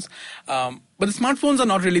smartphones. But the smartphones are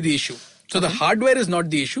not really the issue. So the hardware is not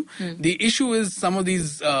the issue. The issue is some of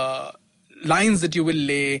these lines that you will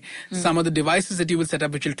lay, some of the devices that you will set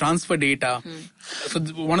up which will transfer data. So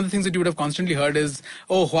one of the things that you would have constantly heard is,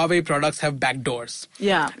 Huawei products have backdoors.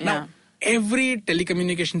 Now, every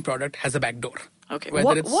telecommunication product has a backdoor. Okay.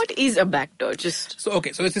 What is a backdoor? So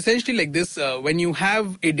it's essentially like this. When you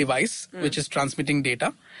have a device which is transmitting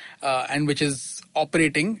data and which is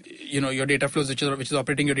operating, your data flows, which is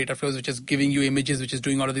operating your data flows, which is giving you images, which is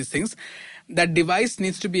doing all of these things, that device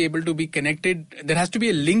needs to be able to be connected. There has to be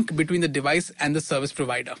a link between the device and the service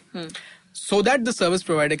provider. So that the service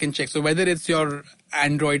provider can check. So whether it's your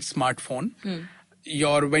Android smartphone,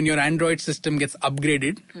 when your Android system gets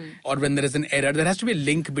upgraded or when there is an error, there has to be a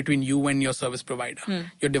link between you and your service provider,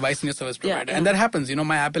 your device and your service provider. And that happens.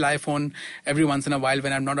 My Apple iPhone, every once in a while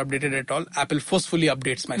when I'm not updated at all, Apple forcefully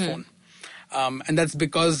updates my phone. And that's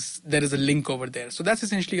because there is a link over there. So that's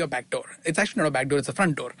essentially your backdoor. It's actually not a backdoor, it's a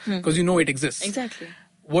front door because you know it exists. Exactly.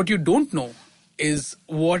 What you don't know is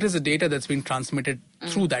what is the data that's being transmitted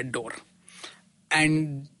through that door.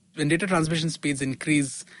 And when data transmission speeds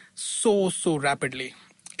increase so rapidly,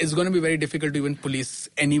 it's going to be very difficult to even police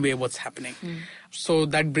anyway what's happening. So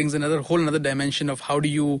that brings whole another dimension of how do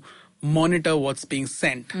you monitor what's being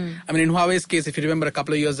sent. I mean, in Huawei's case, if you remember a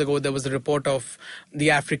couple of years ago, there was a report of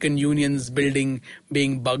the African Union's building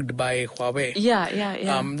being bugged by Huawei.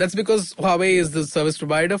 Yeah. That's because Huawei is the service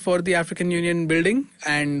provider for the African Union building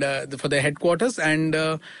and for their headquarters. And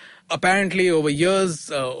apparently over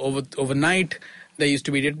years, overnight, there used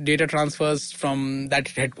to be data transfers from that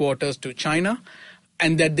headquarters to China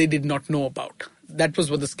and that they did not know about. That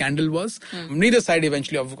was what the scandal was. Neither side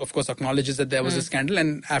eventually, of course, acknowledges that there was a scandal,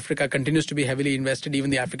 and Africa continues to be heavily invested.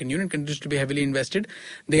 Even the African Union continues to be heavily invested.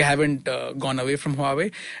 They haven't gone away from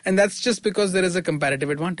Huawei. And that's just because there is a comparative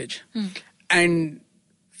advantage. And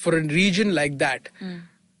for a region like that,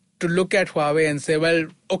 to look at Huawei and say, well,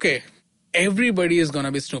 okay, everybody is going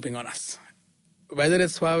to be snooping on us. Whether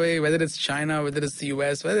it's Huawei, whether it's China, whether it's the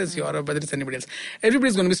US, whether it's Europe, whether it's anybody else.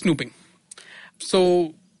 Everybody's going to be snooping.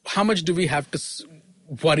 So how much do we have to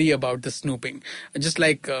worry about the snooping? Just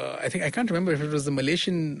like, I can't remember if it was the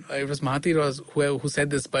Malaysian, it was Mahathir or who said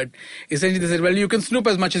this, but essentially they said, well, you can snoop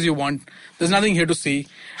as much as you want. There's nothing here to see.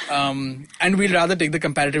 And we'd rather take the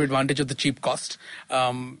comparative advantage of the cheap cost,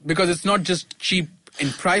 because it's not just cheap in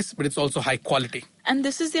price, but it's also high quality. And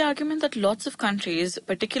this is the argument that lots of countries,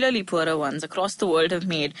 particularly poorer ones across the world, have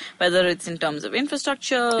made, whether it's in terms of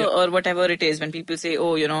infrastructure or whatever it is. When people say,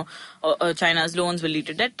 China's loans will lead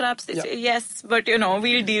to debt traps, they say, yes, but,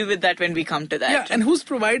 we'll deal with that when we come to that. Yeah, and who's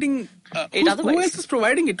providing it otherwise? Who else is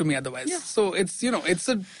providing it to me otherwise? Yeah. So it's,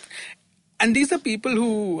 and these are people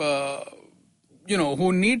who,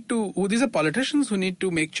 these are politicians who need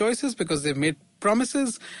to make choices because they've made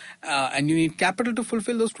promises, and you need capital to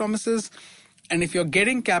fulfill those promises. And if you're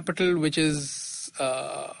getting capital which is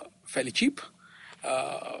fairly cheap,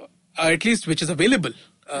 or at least which is available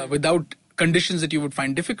without conditions that you would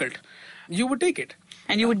find difficult, you would take it.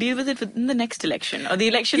 And you would deal with it within the next election or the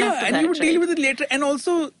election after that. Yeah, and you would deal with it later. And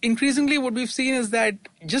also, increasingly, what we've seen is that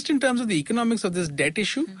just in terms of the economics of this debt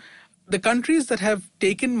issue, the countries that have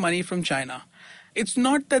taken money from China, it's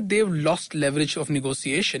not that they've lost leverage of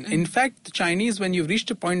negotiation. In fact, the Chinese, when you've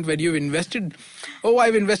reached a point where you've invested,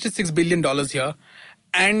 I've invested $6 billion here,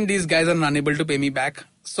 and these guys are unable to pay me back.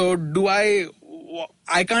 So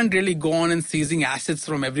I can't really go on and seizing assets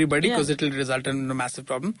from everybody because it will result in a massive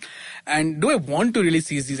problem. And do I want to really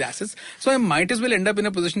seize these assets? So I might as well end up in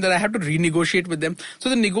a position that I have to renegotiate with them. So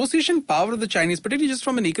the negotiation power of the Chinese, particularly just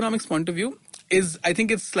from an economics point of view, I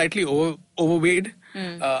think it's slightly overweighed.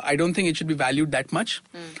 I don't think it should be valued that much.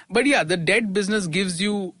 But the debt business gives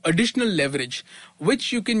you additional leverage,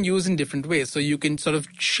 which you can use in different ways. So you can sort of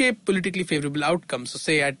shape politically favorable outcomes. So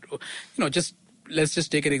say let's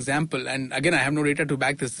just take an example. And again, I have no data to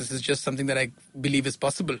back this. This is just something that I believe is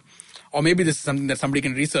possible. Or maybe this is something that somebody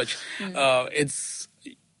can research. It's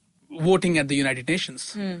voting at the United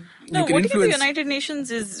Nations. Voting at the United Nations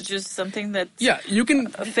is just something that's you can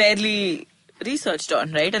fairly researched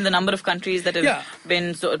on, right? And the number of countries that have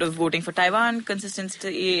been sort of voting for Taiwan,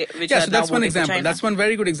 consistency, which are so that's now one voting example. for China. That's one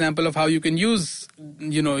very good example of how you can use,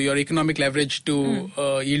 your economic leverage to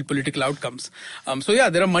yield political outcomes.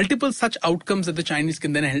 There are multiple such outcomes that the Chinese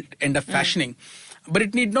can then end up fashioning. But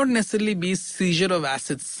it need not necessarily be seizure of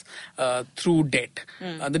assets through debt.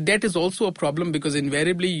 The debt is also a problem because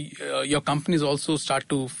invariably your companies also start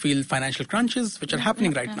to feel financial crunches, which are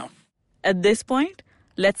happening right now. At this point,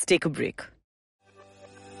 let's take a break.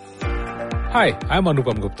 Hi, I'm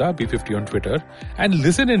Anupam Gupta, B50 on Twitter, and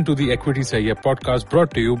listen in to the Equity Sahiya podcast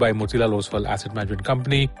brought to you by Motilal Oswal Asset Management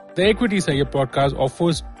Company. The Equity Sahiya podcast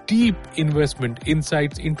offers deep investment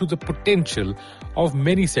insights into the potential of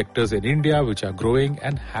many sectors in India which are growing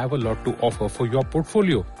and have a lot to offer for your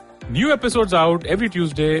portfolio. New episodes out every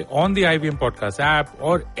Tuesday on the IVM Podcast app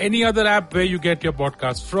or any other app where you get your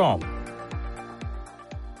podcasts from.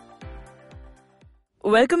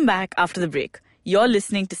 Welcome back after the break. You're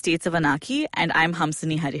listening to States of Anarchy, and I'm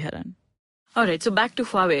Hamsini Hariharan. All right, so back to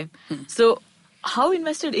Huawei. So how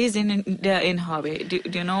invested is India in Huawei?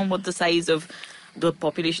 Do you know what the size of the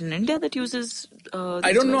population in India that uses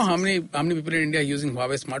I don't know how many people in India are using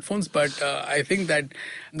Huawei smartphones, but I think that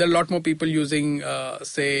there are a lot more people using,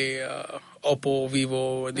 Oppo,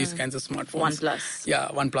 Vivo, these kinds of smartphones. OnePlus. Yeah,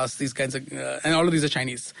 OnePlus, these kinds of... and all of these are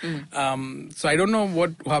Chinese. So I don't know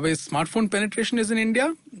what Huawei's smartphone penetration is in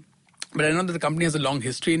India. But I know that the company has a long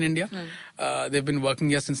history in India. They've been working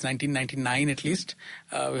here since 1999 at least.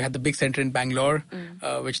 We had the big center in Bangalore,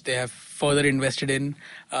 which they have further invested in.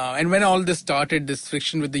 And when all this started, this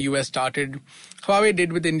friction with the US started, Huawei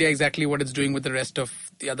did with India exactly what it's doing with the rest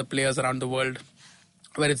of the other players around the world,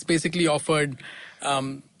 where it's basically offered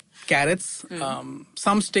carrots,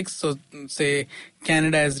 some sticks. So say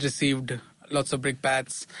Canada has received lots of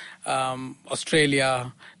brickbats,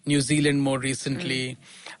 Australia, New Zealand more recently,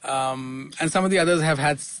 and some of the others have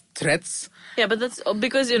had threats. Yeah, but that's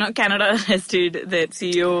because, Canada arrested their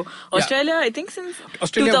CEO. Australia, I think since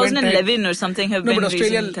 2011 or something have been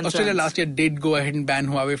raising concerns. Australia last year did go ahead and ban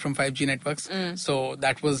Huawei from 5G networks. So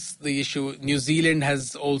that was the issue. New Zealand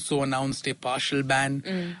has also announced a partial ban.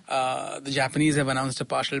 The Japanese have announced a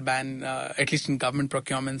partial ban, at least in government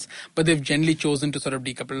procurements. But they've generally chosen to sort of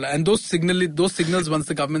decouple. And those signals, once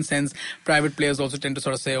the government sends, private players also tend to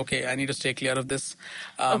sort of say, okay, I need to stay clear of this.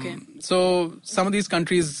 So some of these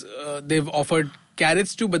countries, they've offered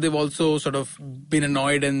carrots to, but they've also sort of been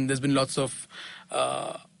annoyed, and there's been lots of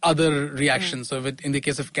other reactions. So in the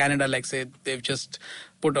case of Canada, like say, they've just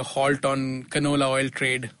put a halt on canola oil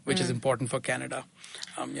trade, which is important for Canada.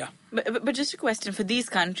 But just a question, for these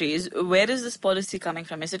countries, where is this policy coming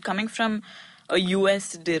from? Is it coming from a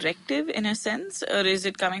US directive in a sense, or is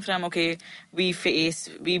it coming from, okay, we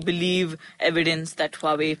believe evidence that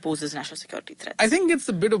Huawei poses national security threats? I think it's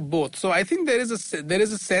a bit of both. So I think there is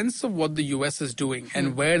a sense of what the US is doing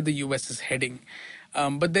and where the US is heading.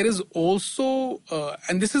 But there is also,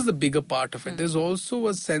 and this is the bigger part of it, there's also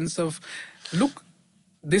a sense of, look,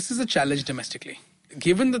 this is a challenge domestically.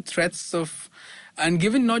 Given the threats of, and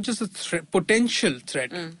given not just a potential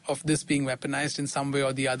threat of this being weaponized in some way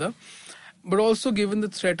or the other, but also given the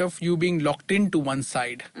threat of you being locked into one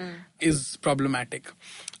side is problematic.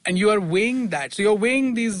 And you are weighing that. So you're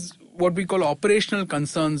weighing these, what we call operational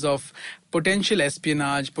concerns of potential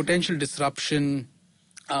espionage, potential disruption,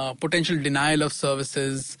 potential denial of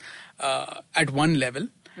services at one level.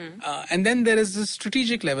 And then there is a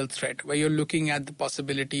strategic level threat where you're looking at the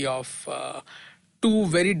possibility of two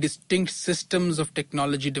very distinct systems of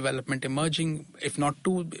technology development emerging, if not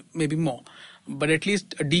two, maybe more. But at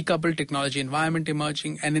least a decoupled technology environment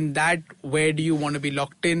emerging. And in that, where do you want to be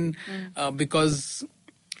locked in? Because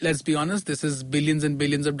let's be honest, this is billions and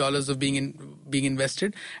billions of dollars of being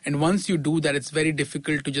invested. And once you do that, it's very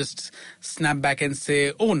difficult to just snap back and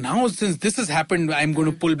say, oh, now since this has happened, I'm going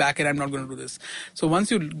to pull back and I'm not going to do this. So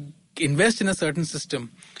once you invest in a certain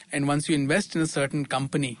system and once you invest in a certain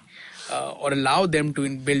company, or allow them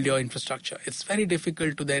to build your infrastructure, it's very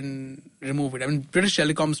difficult to then remove it. I mean, British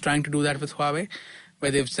Telecom is trying to do that with Huawei,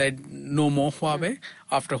 where they've said no more Huawei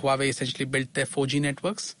after Huawei essentially built their 4G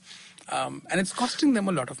networks. And it's costing them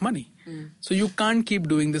a lot of money. So you can't keep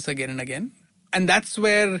doing this again and again. And that's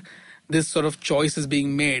where this sort of choice is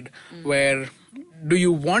being made, where do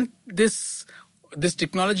you want this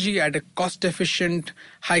technology at a cost-efficient,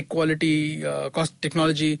 high-quality cost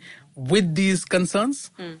technology with these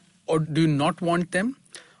concerns? Or do you not want them?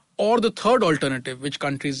 Or the third alternative, which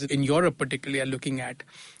countries in Europe particularly are looking at,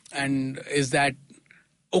 and is that,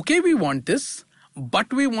 okay, we want this,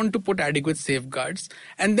 but we want to put adequate safeguards.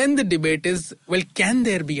 And then the debate is, well, can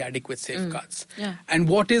there be adequate safeguards? And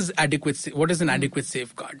what is an adequate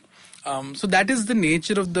safeguard? So that is the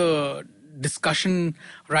nature of the discussion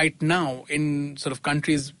right now in sort of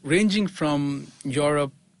countries ranging from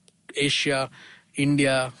Europe, Asia,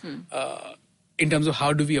 India, in terms of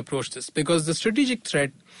how do we approach this. Because the strategic threat,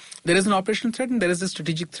 there is an operational threat and there is a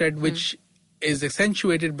strategic threat which is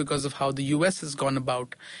accentuated because of how the US has gone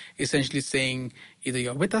about essentially saying either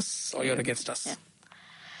you're with us or you're against us.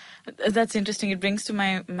 That's interesting. It brings to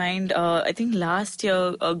my mind, I think last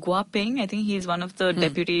year, Guoping, I think he's one of the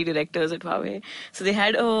deputy directors at Huawei. So they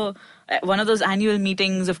had one of those annual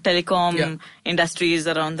meetings of telecom industries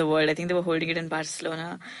around the world. I think they were holding it in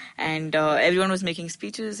Barcelona. And everyone was making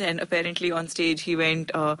speeches. And apparently on stage he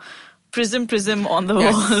went, prism on the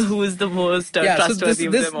wall, who is the most trustworthy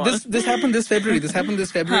of them all. This happened this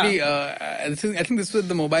February. I think this was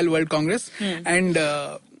the Mobile World Congress. And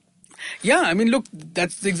I mean, look,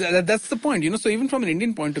 that's the point. So even from an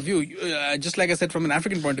Indian point of view, just like I said, from an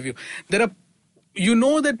African point of view, you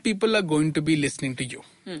know that people are going to be listening to you,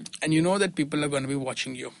 and you know that people are going to be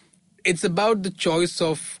watching you. It's about the choice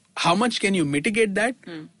of how much can you mitigate that,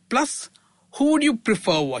 plus who would you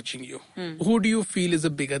prefer watching you? Who do you feel is a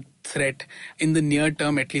bigger threat in the near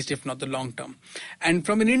term, at least if not the long term? And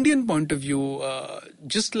from an Indian point of view,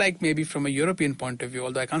 just like maybe from a European point of view,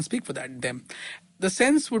 although I can't speak for them, the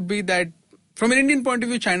sense would be that from an Indian point of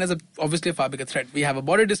view, China is obviously a far bigger threat. We have a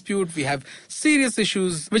border dispute. We have serious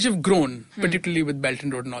issues which have grown, particularly with Belt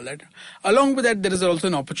and Road and all that. Along with that, there is also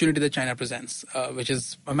an opportunity that China presents, which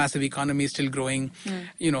is a massive economy still growing,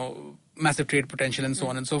 massive trade potential and so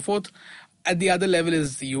on and so forth. At the other level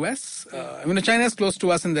is the US. China is close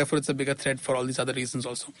to us and therefore it's a bigger threat for all these other reasons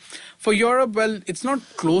also. For Europe, well, it's not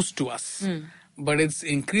close to us, but it's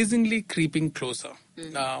increasingly creeping closer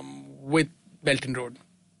with Belt and Road.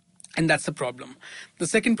 And that's the problem. The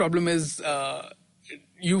second problem is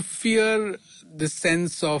you fear the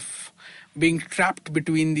sense of being trapped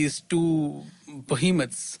between these two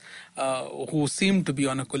behemoths who seem to be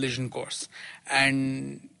on a collision course.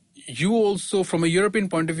 And you also, from a European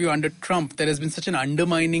point of view, under Trump, there has been such an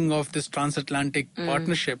undermining of this transatlantic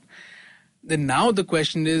partnership. Then now the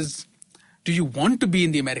question is, do you want to be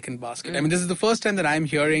in the American basket? I mean, this is the first time that I'm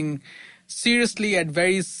hearing seriously at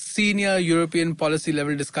very senior European policy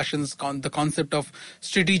level discussions on the concept of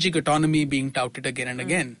strategic autonomy being touted again and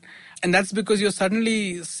again. And that's because you're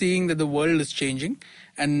suddenly seeing that the world is changing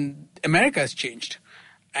and America has changed.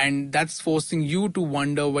 And that's forcing you to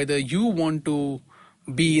wonder whether you want to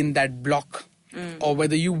be in that block or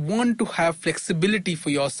whether you want to have flexibility for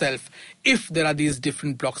yourself if there are these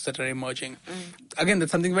different blocks that are emerging. Again,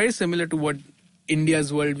 that's something very similar to what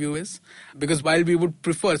India's worldview is, because while we would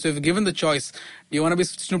prefer, so if given the choice, do you want to be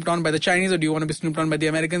snooped on by the Chinese or do you want to be snooped on by the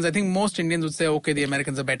Americans? I think most Indians would say, okay, the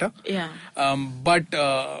Americans are better. Yeah. But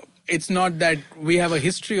it's not that we have a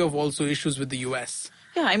history of also issues with the US.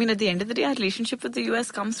 Yeah, I mean, at the end of the day, our relationship with the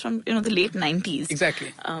US comes from, the late 90s.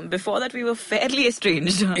 Exactly. Before that, we were fairly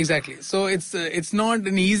estranged. Exactly. So it's not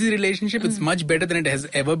an easy relationship. It's much better than it has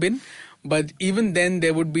ever been. But even then,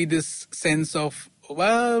 there would be this sense of,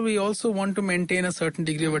 well, we also want to maintain a certain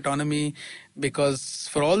degree of autonomy because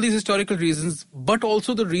for all these historical reasons, but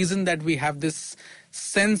also the reason that we have this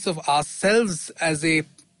sense of ourselves as a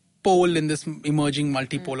pole in this emerging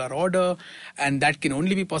multipolar order, and that can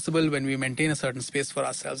only be possible when we maintain a certain space for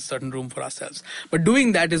ourselves, a certain room for ourselves. But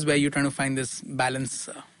doing that is where you're trying to find this balance.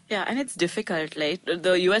 Yeah, and it's difficult. Like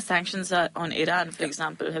the US sanctions on Iran, for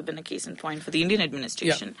example, have been a case in point for the Indian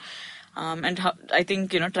administration. Yeah. I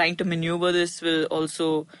think, trying to maneuver this will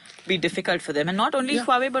also be difficult for them. And not only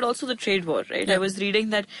Huawei, but also the trade war, right? Yeah. I was reading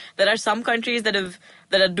that there are some countries that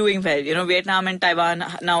are doing well. Vietnam and Taiwan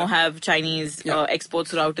now have Chinese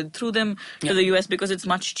exports routed through them to the US because it's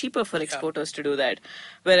much cheaper for exporters to do that.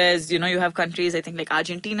 Whereas, you have countries, I think, like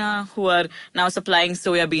Argentina, who are now supplying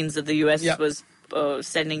soya beans that the US was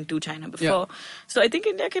sending to China before. Yeah. So I think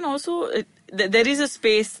India can also... there is a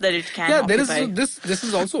space that it can occupy. This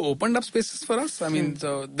has also opened up spaces for us. I mean,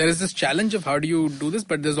 so there is this challenge of how do you do this,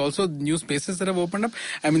 but there's also new spaces that have opened up.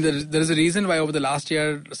 I mean, there is a reason why over the last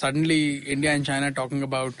year, suddenly India and China are talking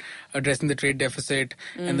about addressing the trade deficit,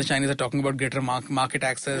 and the Chinese are talking about greater market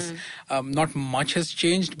access. Not much has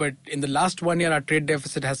changed, but in the last 1 year, our trade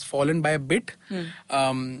deficit has fallen by a bit.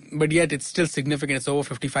 But yet it's still significant. It's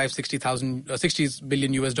over 60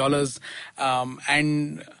 billion US dollars.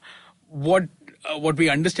 And what we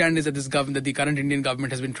understand is that that the current Indian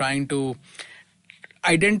government has been trying to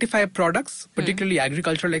identify products, particularly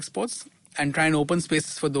agricultural exports, and try and open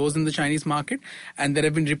spaces for those in the Chinese market. And there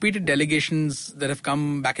have been repeated delegations that have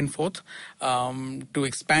come back and forth to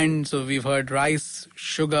expand. So we've heard rice,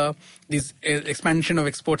 sugar. This expansion of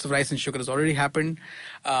exports of rice and sugar has already happened.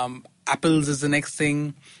 Apples is the next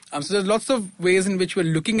thing. So there's lots of ways in which we're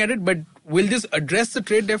looking at it, but will this address the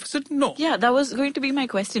trade deficit? No. Yeah, that was going to be my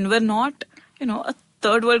question. We're not, a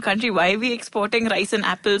third world country. Why are we exporting rice and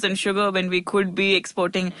apples and sugar when we could be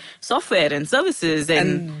exporting software and services?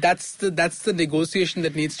 And that's the negotiation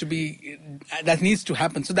that needs to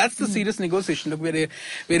happen. So that's the serious negotiation. Look,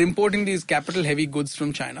 we're importing these capital heavy goods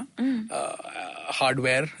from China,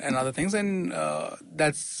 hardware and other things, and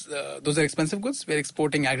those are expensive goods. We're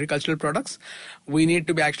exporting agricultural products. We need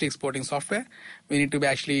to be actually exporting software. We need to be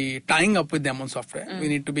actually tying up with them on software. We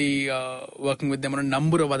need to be working with them on a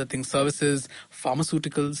number of other things, services,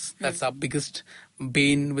 pharmaceuticals. That's our biggest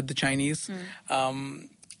bane with the Chinese.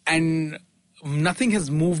 And nothing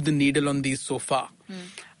has moved the needle on these so far.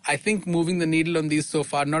 I think moving the needle on these so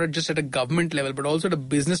far, not just at a government level, but also at a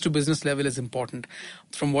business-to-business level is important.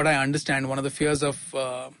 From what I understand, one of the fears of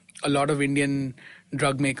a lot of Indian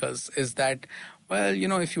drug makers is that, well,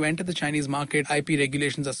 if you enter the Chinese market, IP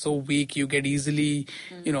regulations are so weak, you get easily,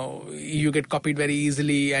 you get copied very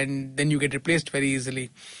easily, and then you get replaced very easily.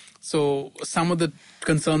 So some of the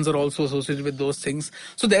concerns are also associated with those things.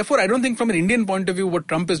 So therefore, I don't think from an Indian point of view, what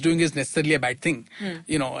Trump is doing is necessarily a bad thing.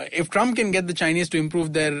 If Trump can get the Chinese to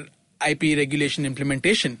improve their IP regulation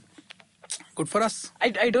implementation, good for us.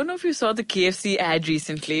 I don't know if you saw the KFC ad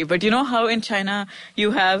recently, but you know how in China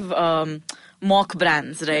you have... mock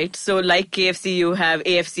brands, right? So like KFC, you have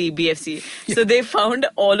AFC, BFC. Yeah. So they found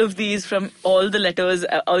all of these from all the letters,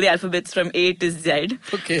 all the alphabets from A to Z,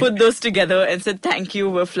 put those together and said, thank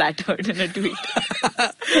you, we're flattered in a tweet.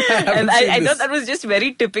 And I thought that was just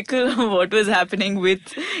very typical of what was happening with,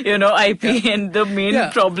 IP and the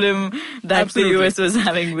main problem that the US was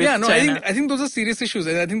having with China. I think those are serious issues.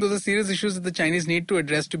 And I think those are serious issues that the Chinese need to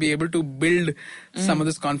address to be able to build some of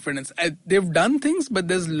this confidence. They've done things, but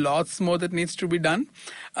there's lots more that needs to be done.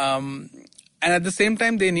 And at the same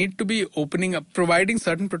time, they need to be opening up, providing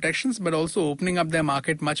certain protections, but also opening up their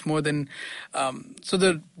market much more than... so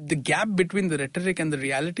the gap between the rhetoric and the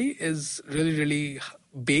reality is really, really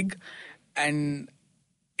big. And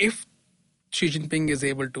if Xi Jinping is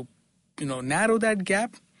able to, narrow that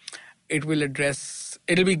gap,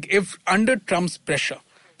 if under Trump's pressure,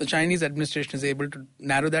 the Chinese administration is able to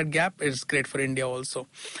narrow that gap, it's great for India also.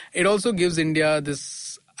 It also gives India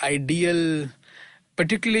this ideal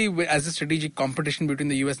particularly as the strategic competition between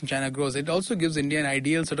the US and China grows, it also gives India an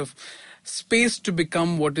ideal sort of space to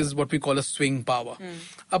become what we call a swing power.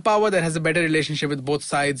 A power that has a better relationship with both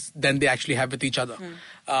sides than they actually have with each other.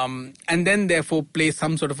 And then therefore play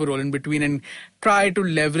some sort of a role in between and try to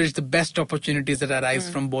leverage the best opportunities that arise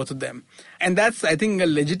from both of them. And that's, I think, a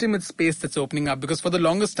legitimate space that's opening up, because for the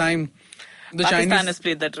longest time, the Pakistan Chinese has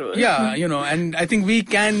played that role. Yeah, and I think we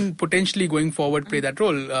can potentially going forward play that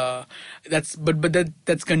role.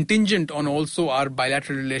 That's contingent on also our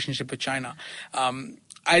bilateral relationship with China.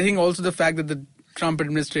 I think also the fact that the Trump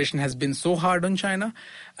administration has been so hard on China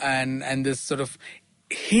and this sort of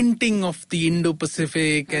hinting of the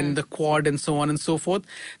Indo-Pacific and the Quad and so on and so forth,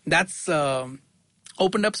 that's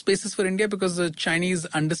opened up spaces for India, because the Chinese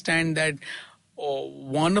understand that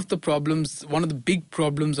one of the big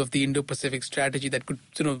problems of the Indo-Pacific strategy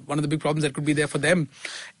one of the big problems that could be there for them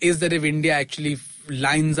is that if India actually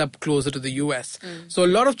lines up closer to the US. So a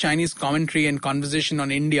lot of Chinese commentary and conversation on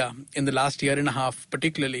India in the last year and a half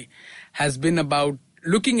particularly has been about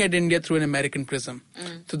looking at India through an American prism,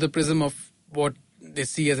 through the prism of what they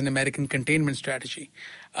see as an American containment strategy.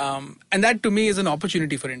 And that to me is an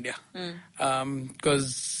opportunity for India,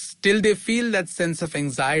 because till they feel that sense of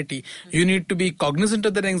anxiety, you need to be cognizant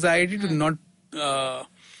of that anxiety to not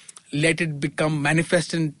let it become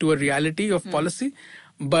manifest into a reality of policy.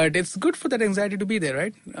 But it's good for that anxiety to be there,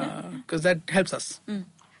 right? Because that helps us.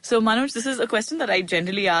 So Manoj, this is a question that I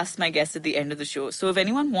generally ask my guests at the end of the show. So if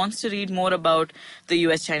anyone wants to read more about the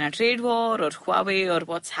US-China trade war or Huawei or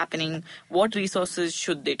what's happening, what resources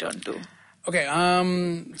should they turn to? Okay,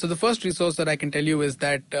 so the first resource that I can tell you is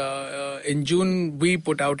that in June we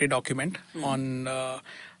put out a document on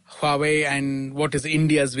Huawei and what is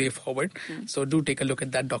India's way forward. So do take a look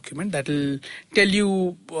at that document. That will tell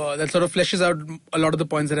you, that sort of fleshes out a lot of the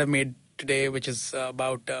points that I've made today, which is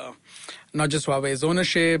about not just Huawei's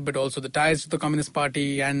ownership, but also the ties to the Communist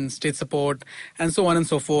Party and state support and so on and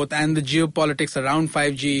so forth, and the geopolitics around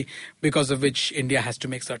 5G, because of which India has to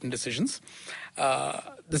make certain decisions.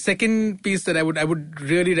 The second piece that I would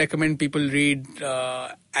really recommend people read,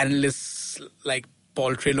 analysts like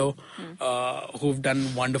Paul Trillo, who've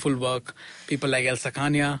done wonderful work. People like Elsa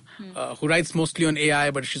Kania, who writes mostly on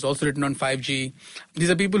AI, but she's also written on 5G. These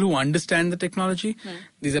are people who understand the technology.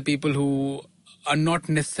 These are people who are not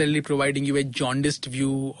necessarily providing you a jaundiced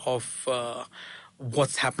view of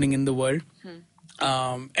what's happening in the world.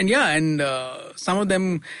 And some of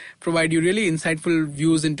them provide you really insightful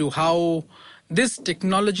views into how this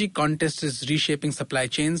technology contest is reshaping supply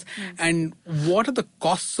chains and what are the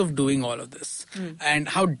costs of doing all of this and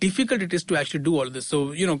how difficult it is to actually do all of this.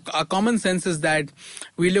 So, our common sense is that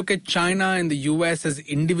we look at China and the US as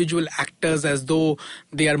individual actors as though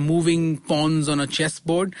they are moving pawns on a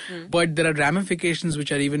chessboard, but there are ramifications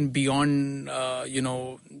which are even beyond,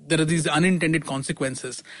 there are these unintended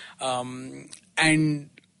consequences. And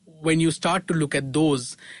when you start to look at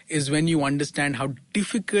those is when you understand how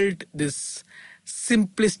difficult this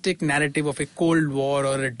simplistic narrative of a Cold War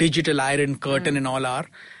or a digital Iron Curtain and all are,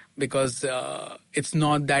 because it's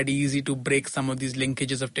not that easy to break some of these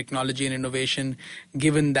linkages of technology and innovation,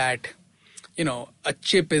 given that, a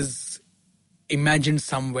chip is imagined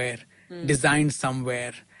somewhere, designed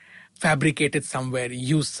somewhere, fabricated somewhere,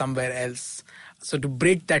 used somewhere else. So to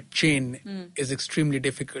break that chain is extremely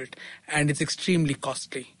difficult and it's extremely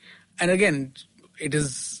costly. And again,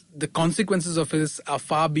 the consequences of this are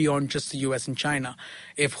far beyond just the US and China.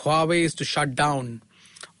 If Huawei is to shut down,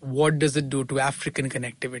 what does it do to African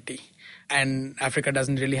connectivity? And Africa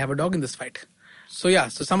doesn't really have a dog in this fight. So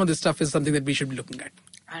some of this stuff is something that we should be looking at.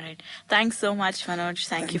 All right. Thanks so much, Manoj.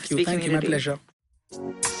 Thank you for speaking Thank you. to me My pleasure.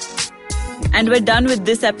 And we're done with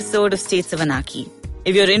this episode of States of Anarchy.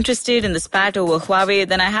 If you're interested in the spat over Huawei,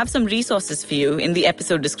 then I have some resources for you in the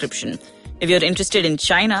episode description. If you're interested in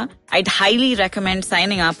China, I'd highly recommend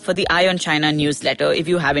signing up for the Eye on China newsletter if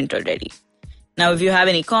you haven't already. Now, if you have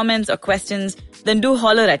any comments or questions, then do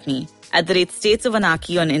holler at me @States of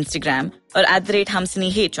Anarchy on Instagram or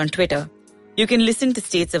 @HamsiniH on Twitter. You can listen to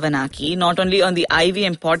States of Anarchy not only on the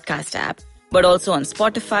IVM podcast app, but also on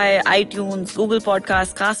Spotify, iTunes, Google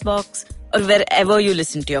Podcasts, Castbox, or wherever you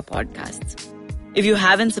listen to your podcasts. If you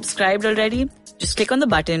haven't subscribed already, just click on the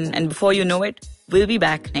button and before you know it, we'll be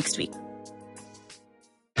back next week.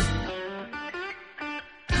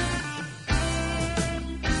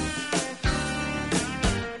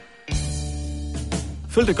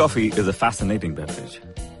 Filter coffee is a fascinating beverage.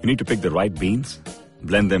 You need to pick the right beans,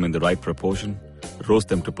 blend them in the right proportion, roast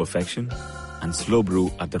them to perfection, and slow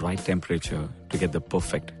brew at the right temperature to get the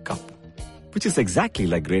perfect cup. Which is exactly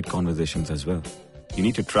like great conversations as well. You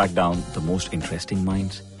need to track down the most interesting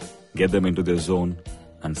minds, get them into their zone,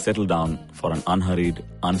 and settle down for an unhurried,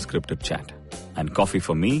 unscripted chat. And coffee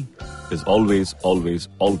for me is always, always,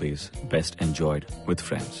 always best enjoyed with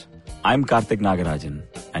friends. I'm Karthik Nagarajan,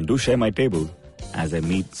 and do share my table as I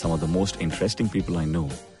meet some of the most interesting people I know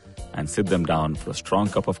and sit them down for a strong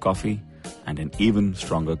cup of coffee and an even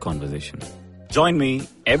stronger conversation. Join me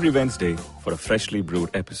every Wednesday for a freshly brewed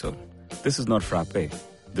episode. This is not frappe.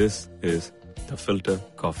 This is the Filter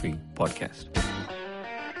Coffee Podcast.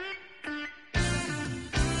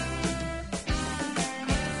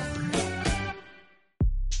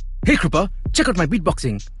 Hey Krupa, check out my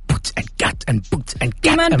beatboxing. Boots and cat and boots and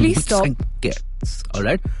cat man, and please boots stop. and cats.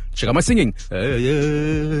 Alright, check out my singing.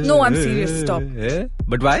 No, I'm serious, stop.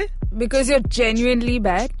 But why? Because you're genuinely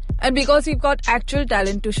bad and because you've got actual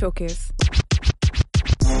talent to showcase.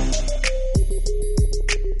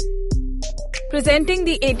 Presenting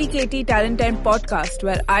the ATKT Talent Time podcast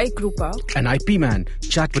where I, Krupa, An IP man,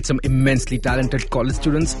 chat with some immensely talented college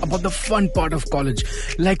students about the fun part of college,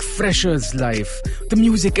 like freshers' life, the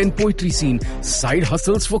music and poetry scene, side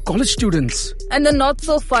hustles for college students. and the not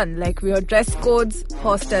so fun like weird dress codes,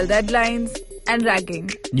 hostel deadlines, and ragging.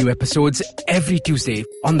 New episodes every Tuesday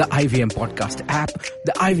on the IVM Podcast app,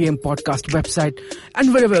 the IVM Podcast website,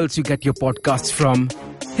 and wherever else you get your podcasts from.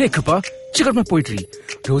 Hey Krupa, check out my poetry.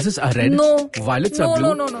 Roses are red, No. violets No, are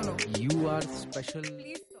blue. no. You are special.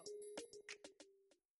 Please.